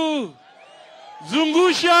mkono juu.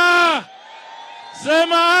 Zungusha.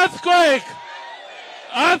 Sema earthquake.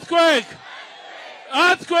 Earthquake.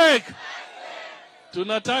 Earthquake.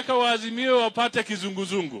 Tunataka waazimio wapate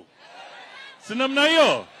kizunguzungu. Si namna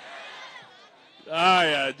hiyo?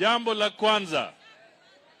 Haya, jambo la kwanza.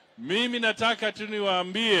 Mimi nataka tu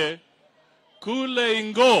niwaambie kule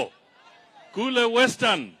Ingo, kule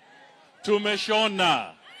Western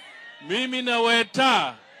tumeshona. Mimi na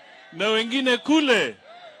Weta na wengine kule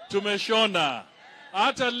tumeshona.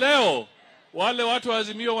 Hata leo wale watu wa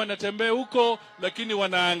Azimio wanatembea huko, lakini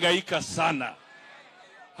wanahangaika sana.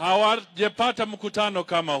 Hawajapata mkutano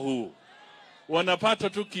kama huu. Wanapata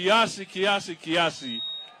tu kiasi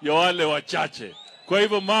ya wale wachache. Kwa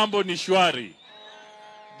hivyo mambo ni shwari.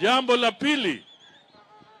 Jambo la pili,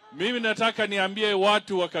 mimi nataka niambie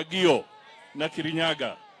watu wa Kagio na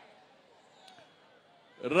Kirinyaga.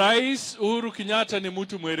 Rais Uhuru Kenyatta ni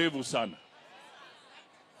mtu mwerevu sana.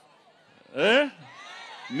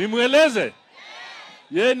 Nimweleze?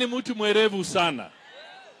 Yeye ni mtu mwerevu sana.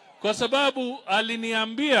 Kwa sababu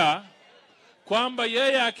aliniambia kwamba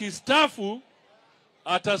yeye akistafu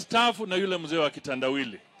atastafu na yule mzee wa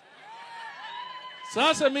kitandawili.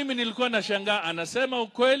 Sasa mimi nilikuwa nashangaa anasema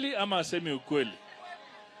ukweli ama asemi ukweli.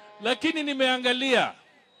 Lakini nimeangalia.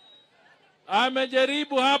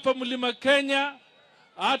 Amejaribu hapa Mlima Kenya,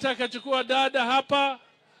 hata akachukua dada hapa,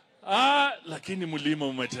 lakini mlima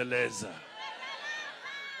umeteleza.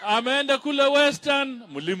 Ameenda kule Western,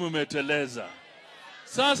 mlima umeteleza.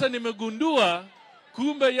 Sasa nimegundua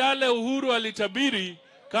kumbe yale Uhuru alitabiri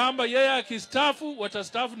kamba yeye akistafu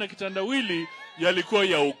watastafu na kitandawili yalikuwa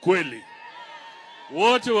ya ukweli.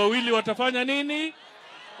 Wote wawili watafanya nini?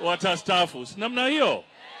 Watastafu. Namna hiyo.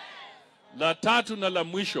 La tatu na la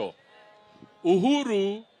mwisho.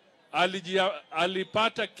 Uhuru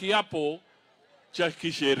alipata kiapo cha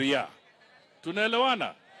kisheria.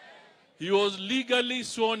 Tunaelewana? He was legally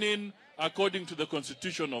sworn in according to the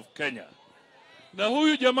Constitution of Kenya. Na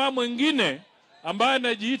huyu jamaa mwingine ambaye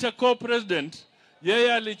anajiita co-president,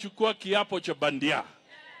 yeye alichukua kiapo cha bandia.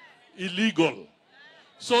 Illegal.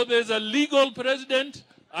 So there's a legal president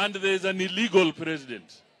and there's an illegal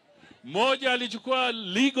president. Moja alichukua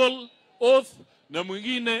legal oath na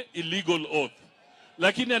mwingine illegal oath.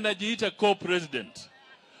 Lakini anajiita co-president.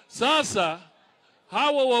 Sasa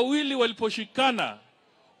hawa wawili waliposhikana,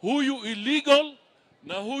 huyu illegal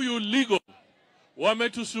na huyu legal,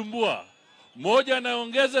 wametusumbua. Moja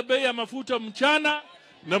anaongeza bei ya mafuta mchana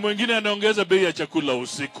na mwingine anaongeza bei ya chakula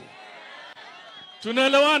usiku.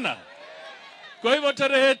 Tunaelewana? Kwa hivyo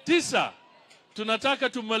tarehe 9 tunataka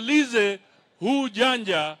tumalize huu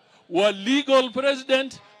janja wa legal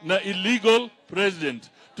president na illegal president.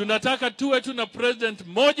 Tunataka tuwe tuna president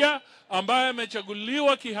moja ambaye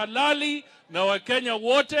amechaguliwa kihalali na Wakenya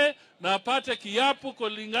wote na apate kiapo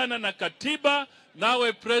kulingana na katiba,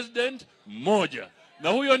 nawe president moja. Na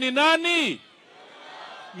huyo ni nani?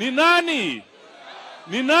 Ni nani?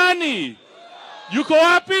 Ni nani? Yuko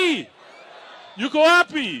wapi? Yuko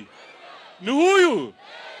wapi? Ni huyu.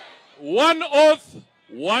 One oath,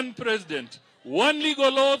 one president. One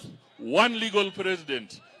legal oath, one legal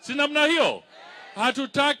president. Si namna hiyo?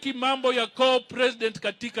 Hatutaki mambo ya co-president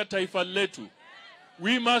katika taifa letu.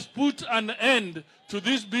 We must put an end to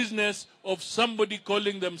this business of somebody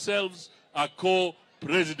calling themselves a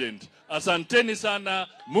co-president. Asanteni sana,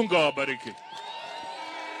 Mungu awabariki.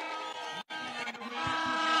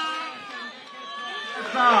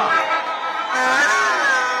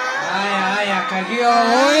 Haya, Kagio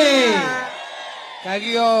hoi!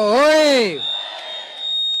 Kagio hoi!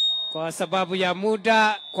 Kwa sababu ya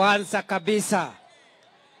muda, kwanza kabisa,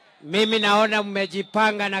 mimi naona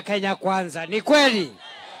mmejipanga na Kenya kwanza. Ni kweli?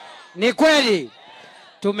 Ni kweli?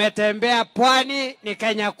 Tumetembea pwani, ni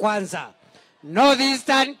Kenya kwanza.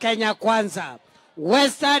 Northeastern, Kenya kwanza.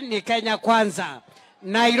 Western ni Kenya kwanza.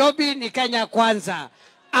 Nairobi ni Kenya kwanza.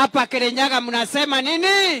 Hapa Kirinyaga mnasema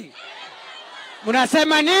nini?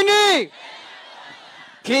 Mnasema nini?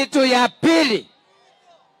 Kitu ya pili,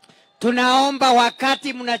 tunaomba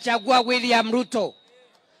wakati mnachagua William Ruto,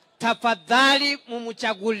 tafadhali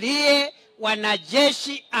mumchagulie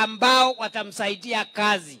wanajeshi ambao watamsaidia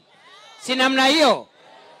kazi. Si namna hiyo?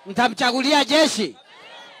 Mtamchagulia jeshi?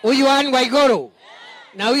 Huyu Waiguru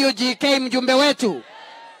na huyu GK mjumbe wetu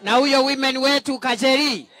na huyo women wetu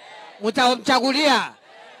Kajeri mtamchagulia,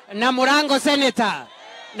 na Murango senator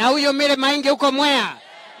na huyo Mire Maingi huko Mwea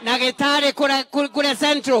na Gitare kule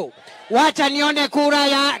Central. Wacha nione kura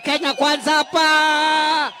ya Kenya kwanza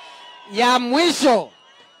hapa. Ya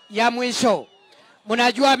mwisho.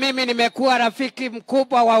 Mnajua mimi nimekuwa rafiki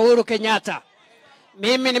mkubwa wa Uhuru Kenyatta.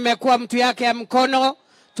 Mimi nimekuwa mtu yake ya mkono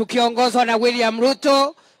tukiongozwa na William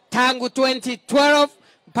Ruto tangu 2012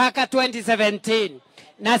 mpaka 2017,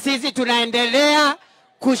 na sisi tunaendelea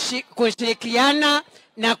kushirikiana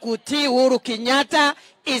na kutii Uhuru Kenyatta,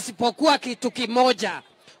 isipokuwa kitu kimoja: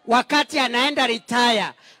 wakati anaenda retire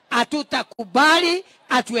hatutakubali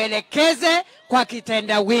atuelekeze kwa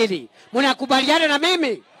kitendawili. Mnakubaliana na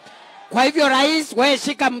mimi? Kwa hivyo rais, wewe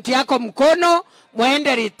shika mti yako mkono,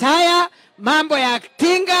 muende retire. Mambo ya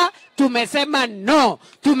tinga tumesema no.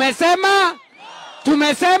 Tumesema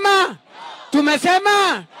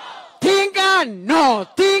tinga no.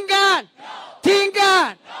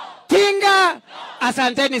 Tinga.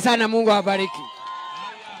 Asanteni sana, Mungu awabariki.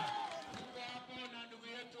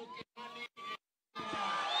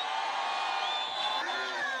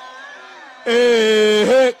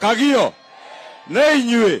 Kagio ne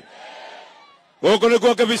inyue goko ne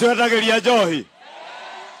kwa kabisa tageria johi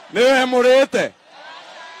ne murete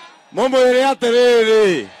momo ire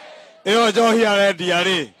aterere eo johi arendia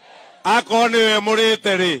ri akone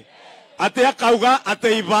murete ri ate akauga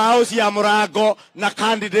ate ibao cia murango na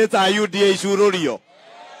candidate a UDA icururio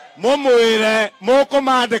momo ire moko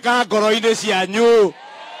mandika ngoro-ini cianyu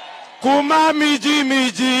kuma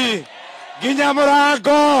miji ginya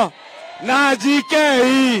murango na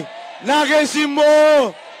jikei na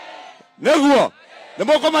gicimo neguo ne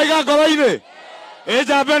moko maiga ngoro-ini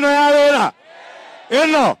ejambe no ya wira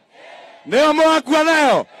ino ne mwakua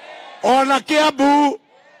nayo ona Kiambu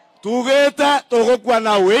tugite tugukua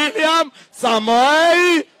na William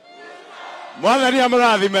Samoei mwathani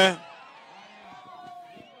amrathime.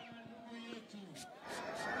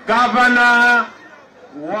 Gavana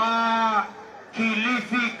wa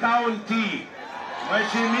Kilifi County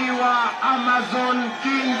Mheshimiwa Amazon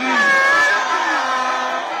Kingi.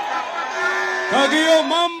 Kagio,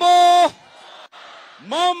 mambo.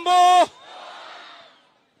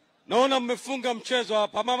 Naona mmefunga mchezo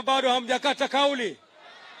hapa, mama bado hamjakata kauli.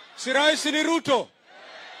 Si rais ni Ruto.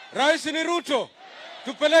 Rais ni Ruto.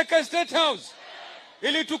 Tupeleke State House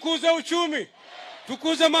ili tukuze uchumi,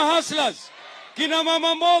 tukuze mahustlers, kina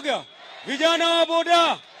mama mboga, vijana wa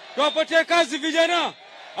boda, tuwapatie kazi vijana.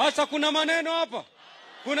 Hasa kuna maneno hapa.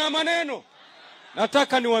 Kuna maneno.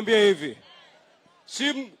 Nataka niwaambie hivi.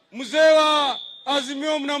 Si mzee wa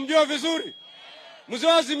Azimio mnamjua vizuri? Mzee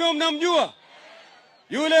wa Azimio mnamjua?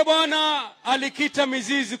 Yule bwana alikita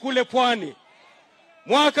mizizi kule pwani.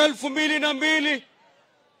 Mwaka 2002,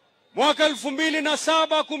 mwaka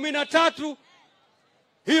 2007, 13,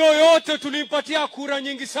 hiyo yote tulimpatia kura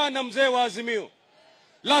nyingi sana mzee wa Azimio.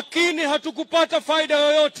 Lakini hatukupata faida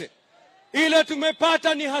yoyote. Ile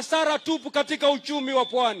tumepata ni hasara tupu katika uchumi wa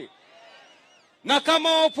pwani. Na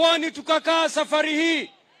kama wa pwani tukakaa safari hii,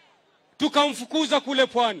 tukamfukuza kule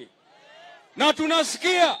pwani. Na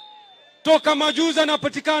tunasikia toka majuzi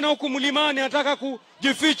anapatikana huku mlimani, anataka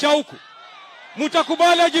kujificha huku.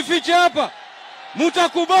 Mutakubali ajifiche hapa?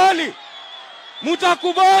 Mutakubali?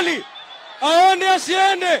 Aende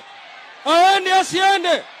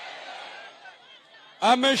asiende?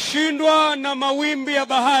 Ameshindwa na mawimbi ya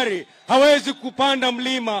bahari, hawezi kupanda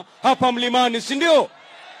mlima hapa mlimani, si ndio?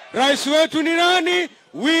 Rais wetu ni nani?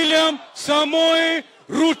 William Samoei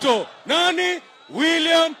Ruto. Nani?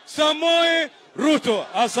 William Samoei Ruto.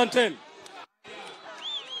 Asanteni.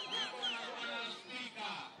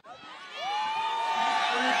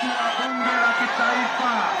 Bunge la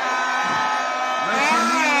Kitaifa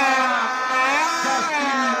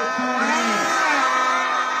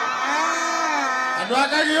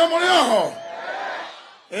Kagio mulioho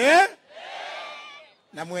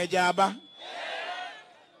na mwejaba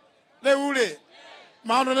leule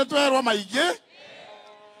maono netwerwa maige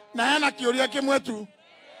na ena kiuria kimwe tu,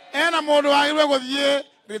 ena mundu wagirwe guthie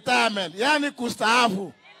retirement, yani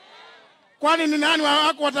kustaafu. Kwani ni nani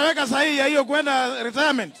wako wataweka sahihi ya hiyo kwenda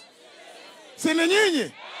retirement? Si ni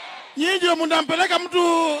nyinyi? Nyinyi ndio mnampeleka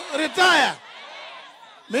mtu retire.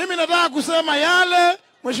 Mimi nataka kusema yale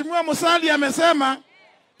Mheshimiwa Musalia amesema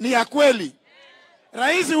ni ya kweli.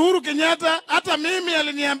 Rais Uhuru Kenyatta hata mimi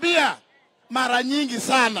aliniambia mara nyingi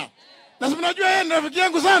sana. Na si mnajua yeye ni rafiki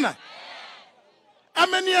yangu sana.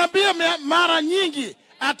 Ameniambia mara nyingi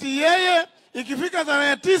ati yeye ikifika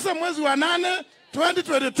tarehe 9 mwezi wa 8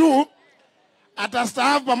 2022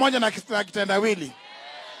 atastaafu pamoja na kitendawili.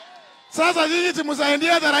 Sasa nyinyi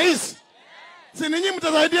timsaidia rais. Si ninyi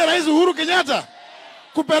mtasaidia Rais Uhuru Kenyatta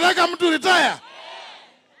kupeleka mtu retire?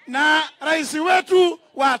 Na rais wetu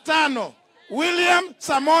wa 5 William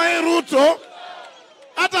Samoei Ruto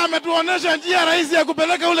hata ametuonesha njia rais ya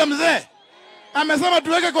kupeleka ule mzee. Amesema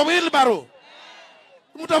tuweke kwa wheelbarrow.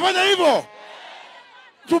 Mtafanya hivyo?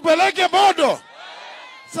 Tupeleke bodo.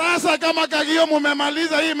 Sasa kama Kagio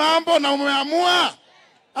mumemaliza hii mambo na mumeamua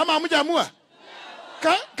ama hamjaamua?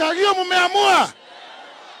 Kagio mumeamua?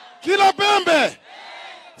 kila pembe.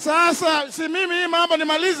 Sasa si mimi hii mambo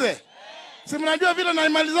nimalize, si mnajua vile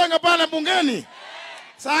naimalizanga pale bungeni.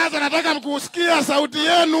 Sasa nataka mkusikia sauti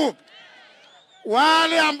yenu,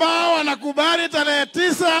 wale ambao wanakubali tarehe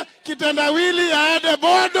 9 kitendawili aende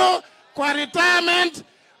bodo kwa retirement,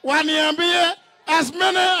 waniambie as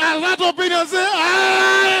many as that opinion say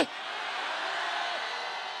aye.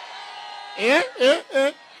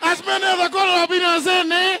 As many as the call opinion say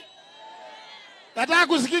ne. Nataka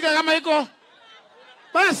kusikika kama iko.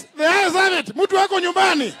 Bas, the eyes have it. Mtu wako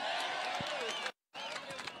nyumbani.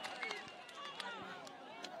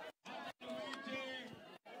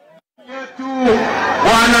 Yetu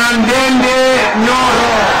Wanandende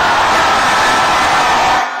Nyoro.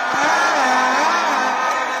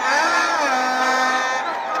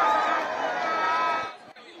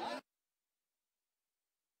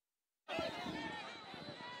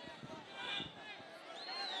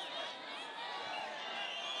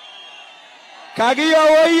 Kagio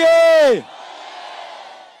oye!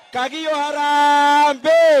 Kagio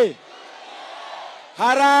harambe!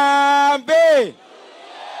 Harambe!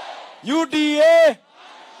 UDA!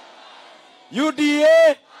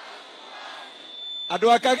 UDA!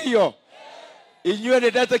 Andũ a Kagio, inyuĩ nĩ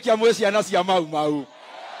ndetĩkia mwĩ ciana cia mau mau.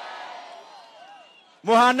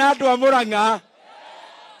 Mũhana andũ a Mũrang'a,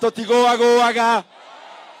 tũtigũagũaga.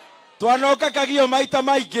 Twanoka Kagio maita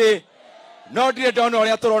maingĩ, no ndirĩ ndona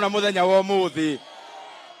ũrĩa tũrona mũthenya wa ũmũthĩ.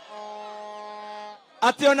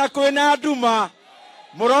 Atĩ ona kwĩna nduma,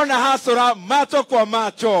 mũrona hacũra macho kwa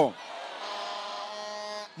macho.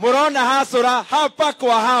 Mũrona hacũra hapa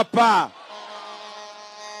kwa hapa.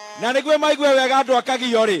 Na nĩguo maigue wega andũ a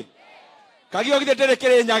Kagio rĩ. Kagio githĩ ndĩrĩ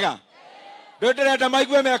Kirinyaga. Ndĩrenda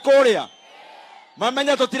maigue me kũrĩa.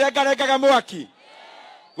 Mamenya tũtirengarengaga mwaki.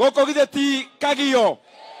 Gũkũ githĩ ti Kagio.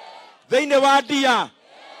 Thĩinĩ wa Ndia.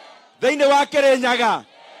 Thĩinĩ wa Kirinyaga.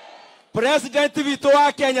 President witũ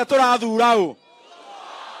wa Kenya tũrathura ũ.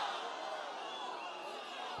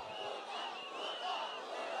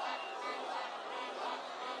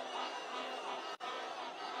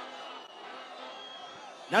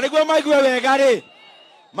 Na nĩguo maigue wega rĩ,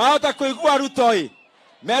 mahota kũigua Ruto ĩ,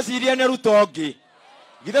 mecirie nĩ Ruto ũngĩ.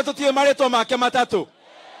 Githĩ tũtiũĩ marĩtwa make matatũ?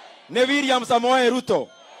 Nĩ William Samoei Ruto.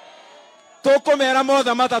 Tũkũmera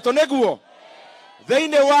mothe matatũ nĩguo.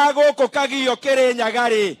 Thĩinĩ wa gũkũ Kagio Kirinyaga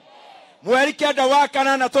rĩ, mweri 9 wa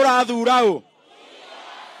kanana tũrathura ũ.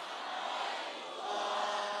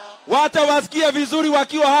 Wacha wasikie vizuri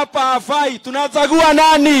wakiwa hapa hafai, tunachagua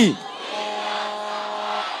nani?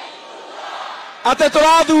 Ate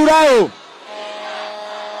tũrathura ũ.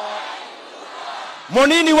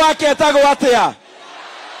 Mũnini wake etagwo atĩa?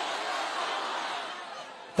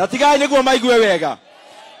 Tatigai nĩguo maigue wega.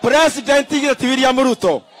 President ti William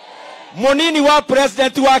Ruto. Mũnini wa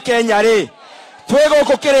president wa Kenya rĩ, twĩ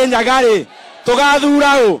gũkũ Kirinyaga rĩ,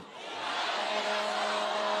 tũgathura ũ.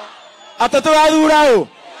 Ate tũrathura ũ.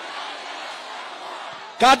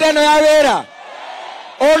 Kanda ĩno ya wĩra.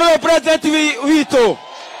 Ũyũ nĩwe president witũ.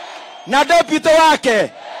 Na deputy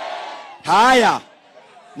wake. Haya.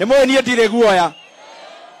 Nĩmũĩ niĩ ndirĩ guoya.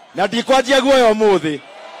 Na ndikwanjia guoya ũmũthĩ.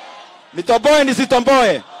 Nitomboe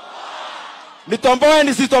nisitomboe. Nitomboe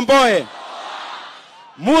nisitomboe.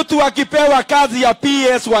 Mtu akipewa kazi ya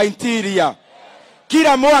PS wa interior,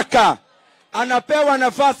 kila mwaka anapewa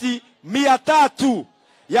nafasi 300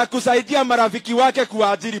 ya kusaidia marafiki wake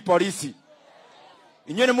kuajiri polisi.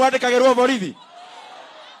 Inyuĩ nĩ mwandĩkagĩrwo borithi?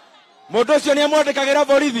 Mũndũ ũcio nĩ mwandĩkagĩra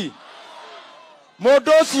borithi?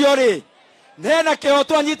 Mũndũ ũcio rĩ, hena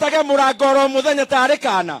kĩhoto anyitage mũrango oro mũthenya tarĩ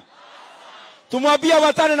kana. Tumwambie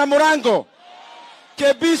watane na mũrango.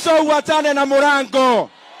 Kebiso watane na mũrango.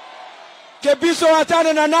 Kebiso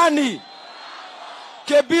watane na nani?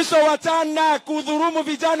 Kebiso watana kudhurumu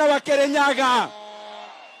vijana wa Kirinyaga.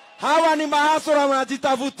 Hawa ni mahasura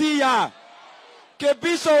wanajitafutia.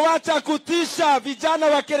 Kebiso wacha kutisha vijana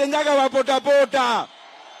wa Kirinyaga wa bodaboda.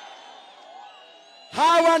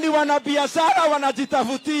 Hawa ni wanabiashara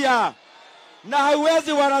wanajitafutia. Na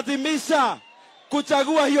hauwezi walazimisha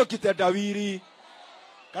kuchagua hiyo kitendawili.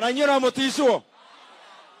 Kana nyinyi mũtishwo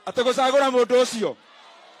atagũcagũra mũndũ ũcio.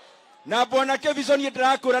 Na Bwana Kebiso niĩ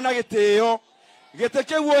ndĩrakũra na gĩtĩo. Gĩtĩ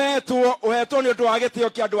kĩu ũhetwo nĩ ũndũ wa gĩtĩo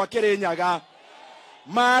kĩa andũ a Kirinyaga.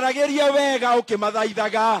 Maaragĩrie wega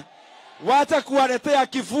ũkĩmathaithaga. Wacha kuwaletea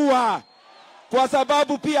kifua, kwa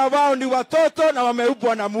sababu pia wao ni watoto na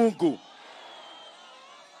wameumbwa na Mungu.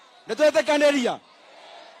 Nĩtwetĩkanĩria.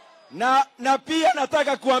 Na pia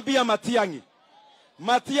nataka kuambia Matiang'i.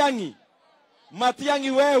 Matiang'i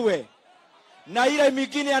wewe. Na ile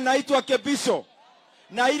mingine anaitwa Kebiso.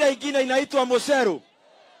 Na ile ingine inaitwa Moseru.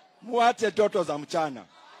 Muache ndoto za mchana.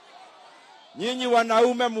 nyinyi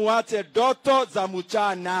wanaume muache ndoto za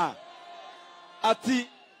mchana. Ati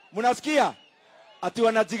munasikia? Ati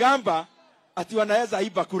wanajigamba ati wanaweza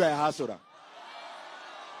iba kura ya hasara.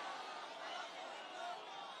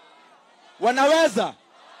 Wanaweza?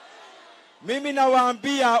 Mimi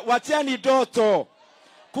nawaambia wacheni ndoto.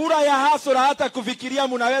 Kura ya hasara hata kufikiria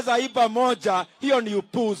munaweza iba moja, hiyo ni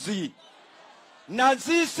upuzi. Na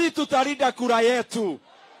sisi tutalinda kura yetu.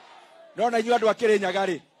 Naona inyuĩ andũ a Kirinyaga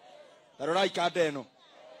rĩ, tarorai kanda ĩno.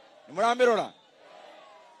 Nĩmũramirora?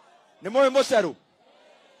 Nĩmũĩ Mũceru?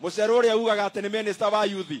 Mũceru ũrĩa ugaga atĩ nĩ minister wa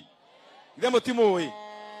youth. Ithe mũtimũĩ?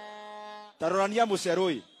 Tarorania Mũceru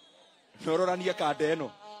ĩ. Nororanie kanda ĩno.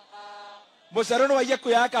 Mũceru no aije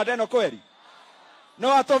kuoya kanda ĩno kweli?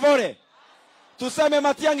 No atovore. Tuseme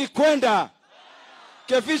Matiang'i kwenda.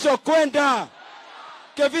 Kevisho kwenda.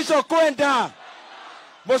 Kevisho kwenda.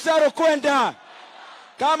 Mũceru kwenda.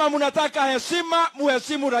 Kama munataka heshima,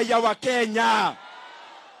 muheshimu raia wa Kenya.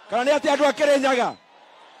 Kana nĩ atĩ andũ a Kirinyaga?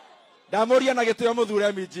 Ndamoria na gĩtĩo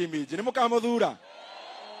mũthure minji. Nĩ mũkamũthura?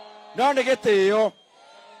 No nĩ gĩtĩo.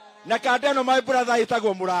 Na kanda ĩno my brother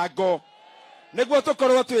ĩtagwo mũrango. Nĩguo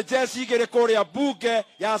tũkorwo twĩ jeshi igĩrĩ kũrĩa bunge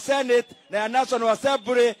ya Senate na ya National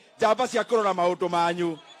Assembly, njamba cia kũrora maũndũ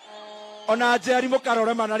manyu. Ona njeri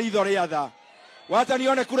mũkarore mana ritho rĩa tha. Wacha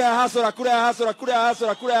nione kura ya hasara, kura ya hasara, kura ya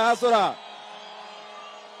hasara, kura ya hasara.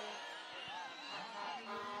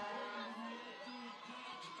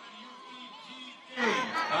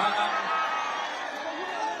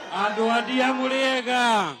 Andũ a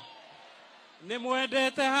Ndiamũrĩega nĩ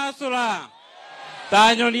mwendete hasara.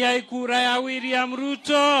 Tanyoniai kura ya William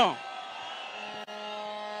Ruto.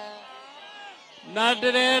 Na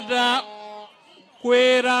ndĩrenda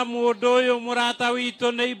kwĩra mũndũ ũyũ mũrata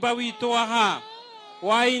witũ neighbor witũ aha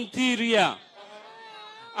wa interior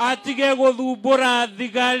atige gũthumbũra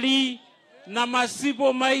thigari na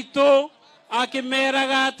macibũ maitũ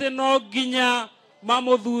akĩmeraga atĩ no nginya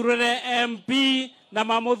mamũthurĩre MP na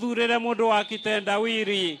mamũthurĩre mũndũ wa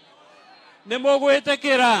kitendawili. Nĩ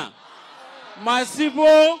mũgwĩtĩkĩra?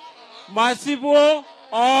 Macibũ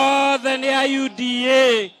othe nĩ a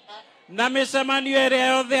UDA na mĩcemanio ĩrĩa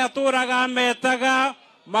yothe atũraga metaga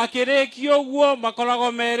makĩrĩkia ũguo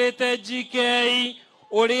makoragwo merĩte GK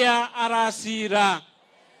ũrĩa aracira.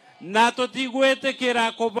 Na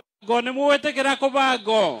tũtigwĩtĩkĩra kũbango. Nĩ mũgwĩtĩkĩra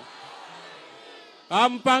kũbango?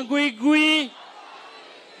 Hampangui ngui?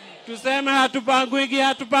 Tuseme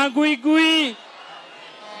hatupangui ngui.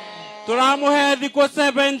 Tũramũhe thikũ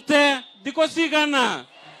 70. Thikũ cigana?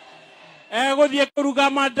 Egũthiĩ kũruga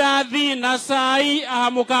mandathi na cai aha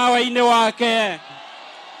mũkawa-inĩ wake.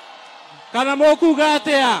 Kana mũkuga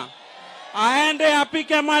atĩa? Aende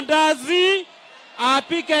apike mandazi,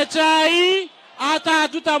 apike chai, hata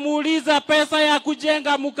hatutamuuliza pesa ya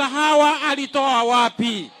kujenga mkahawa alitoa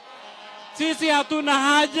wapi. Sisi hatuna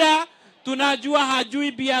haja, tunajua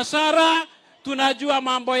hajui biashara, tunajua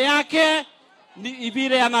mambo yake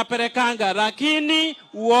vile anapelekanga, lakini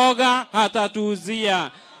uoga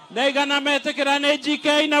hatatuuzia. Naigana metekera ne GK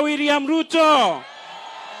na William Ruto.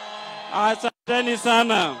 Asanteni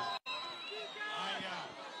sana.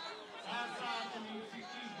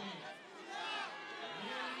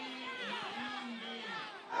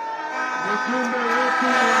 Mjumbe wetu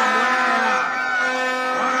wa Mwea.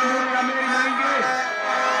 Wanamuri Meri Maingi.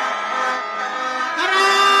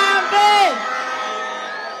 Harambee!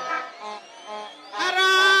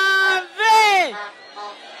 Harambee!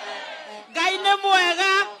 Ngai nĩ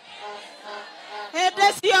mwega. Hĩndĩ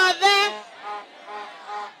ciothe.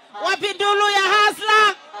 Wapi ndulu ya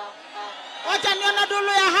hasla? Wacha niona ndulu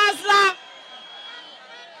ya hasla.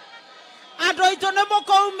 Andũ aitũ nĩ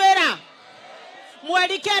mũkũumĩra.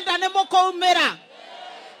 Mweri kenda nĩ mũkũumĩra.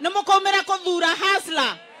 Nĩ mũkũumĩra kũthura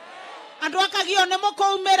hasla. Andũ a Kagio nĩ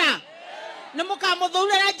mũkũumĩra. Nĩ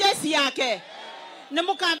mũkamũthurĩra jeshi yake. Nĩ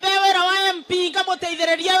mũkambe wĩra wa MP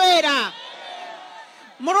ngamũteithĩrĩria wĩra.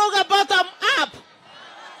 Mũruga bottom up.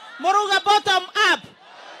 Mũruga bottom up.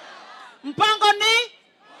 Mpango nĩ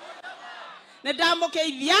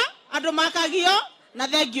ndamũkeithia andũ ma Kagio na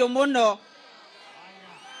thengio mũno.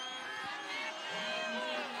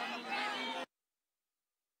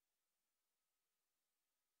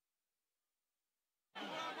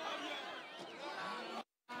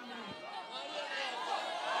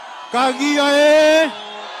 Kagio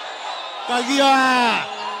Kagio,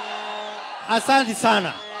 asante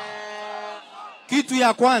sana. Kitu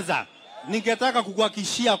ya kwanza ningetaka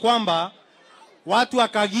kukuhakikishia kwamba watu wa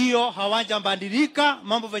Kagio hawajabadilika,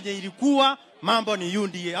 mambo venye ilikuwa, mambo ni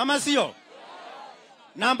UDA, ama sio?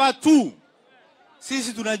 Number 2,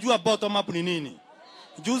 sisi tunajua bottom up ni nini.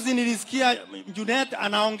 Juzi nilisikia Junet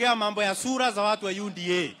anaongea mambo ya sura za watu wa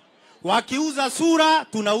UDA. Wakiuza sura,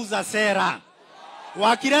 tunauza sera.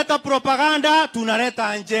 Wakileta propaganda, tunaleta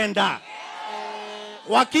agenda.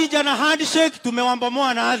 Wakija na handshake,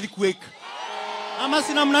 tumewambomoa na earthquake. Ama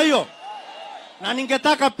si namna hiyo? Na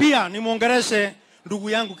ningetaka pia nimuongeleshe ndugu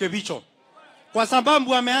yangu Kebicho, kwa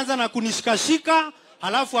sababu ameanza na kunishikashika,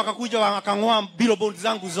 halafu akakuja akang'oa billboard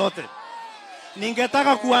zangu zote.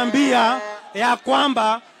 Ningetaka kuambia ya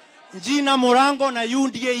kwamba jina Murango na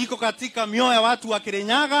UDA iko katika mioyo ya watu wa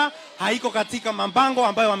Kirinyaga, haiko katika mambango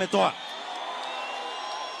ambayo wametoa.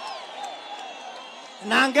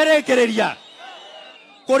 Na ngerekereria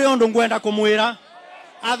kuri undu ngwenda kumwira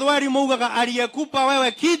athwari mugaga aliyekupa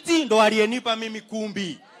wewe kiti ndo aliyenipa mimi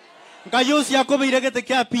kumbi. Kagio cia kubeire gite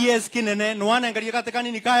kia PS kinene no anengaria gate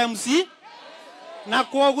kanini ka MC na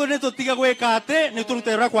kwoguo ni tutige gwika ate ni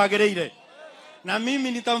turutera kwagereire. Na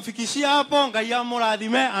mimi nitamfikishia hapo. Ngai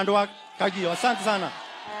amurathime andu wa Kagio. Asante sana.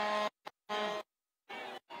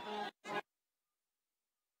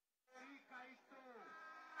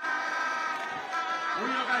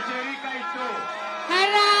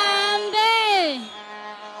 Harambe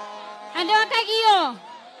andu wa Kagio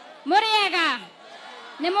muriega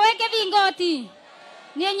nimweke vingoti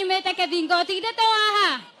ni nyumete ke vingoti gide to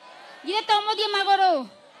haha gide to muthie maguru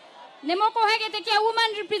nimukuhegete kia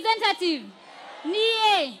woman representative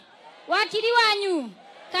niye wakiri wanyu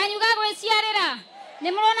kanyuga gwiciarira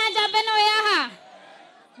nimurona njamba no yaha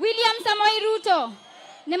William Samoei Ruto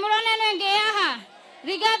nimurona nenge yaha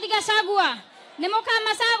Rigathi Gachagua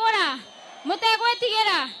nimukamasagura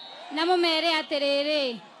mutegwetigira na mumere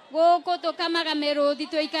atiriri guku tukamaga miruthi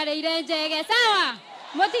tuikareire njege sawa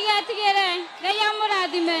mutigetigire Ngai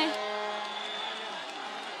amurathime.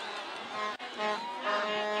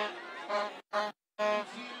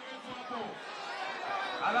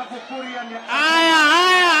 Aya,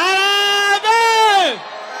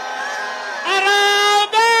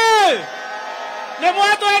 Arambe! Ne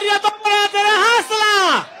mwato eria tokora tere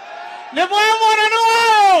hasla! Ne mwamona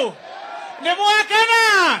nuo! Ne mwakena!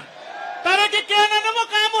 Tariki kena ne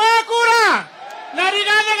mukamu hakura! Na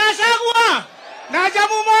Rigathi Gachagua! Na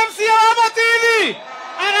jamu mamsi ya wabatili!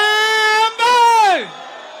 Arambe!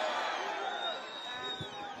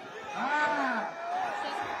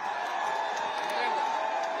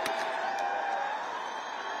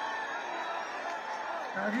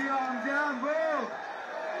 Kagio mjambo.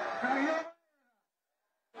 Kagio.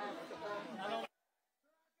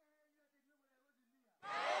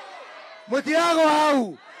 Mutiago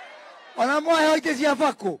hau. Ona mwahe hoite cia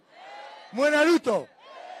bako. Mwena Ruto.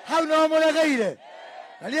 Hau no muregeire.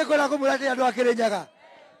 Na nie kwenda kumurate andu a Kirinyaga.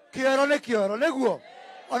 Kioro ne kioro neguo.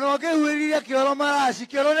 Ona ngihuiriria kioro maraci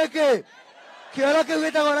kioro niki. Kioro kiu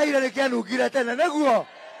gitagwo Raila ni kianungire tene neguo.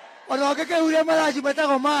 Ona ngihuria maraci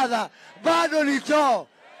metagwo Martha. Bado ni choo.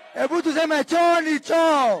 Hebu tuseme choo ni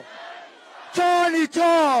choo. Choo ni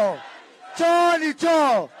choo. Choo ni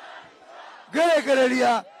choo.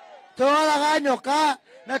 Geregereria. Twaraga nyoka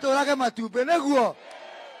na tũrage matumbe nĩguo.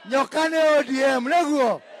 Nyoka nĩ ODM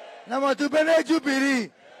nĩguo. Na matumbe nĩ Jubilee.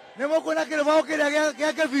 Nĩ mũkuona kĩrĩma kĩrĩa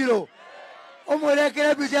gĩa Kĩbirũ. Ũmwĩre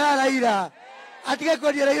kĩrĩa mbica ya Raila. Atige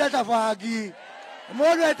kwendia Raila ta bangi.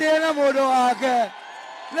 Mũndũ etĩre na mũndũ wake.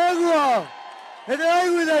 Nĩguo.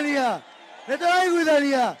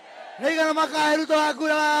 Nĩtũraiguithania. Nĩigana makahe Ruto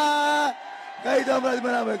akura. Ngai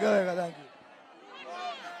ndamũrathime na mwĩke wega. Thank you.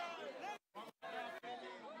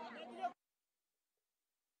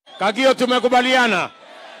 Kagio, tumekubaliana.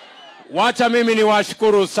 Wacha mimi ni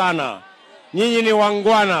washukuru sana. Nyinyi ni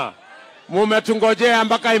wangwana. Mumetungojea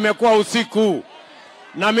mpaka imekuwa usiku.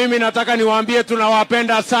 Na mimi nataka niwaambie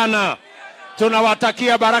tunawapenda sana.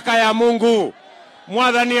 Tunawatakia baraka ya Mungu.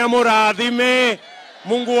 Mwathani amurathime.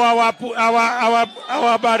 Mungu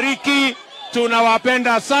awabariki.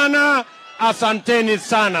 Tunawapenda sana. Asanteni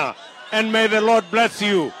sana. And may the Lord bless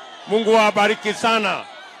you. Mungu awabariki sana.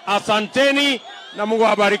 Asanteni. Na Mungu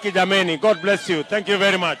awabariki jameni. God bless you. Thank you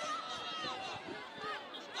very much.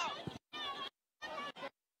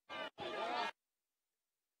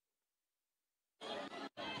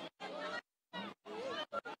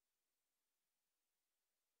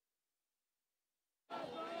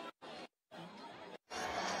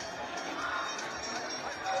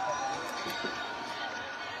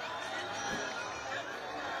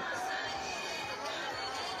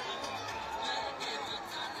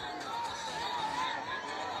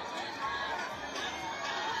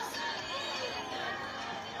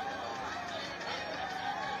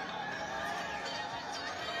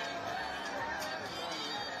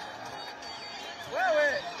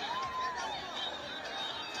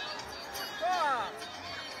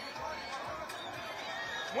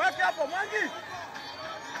 Mweke hapo Mwangi.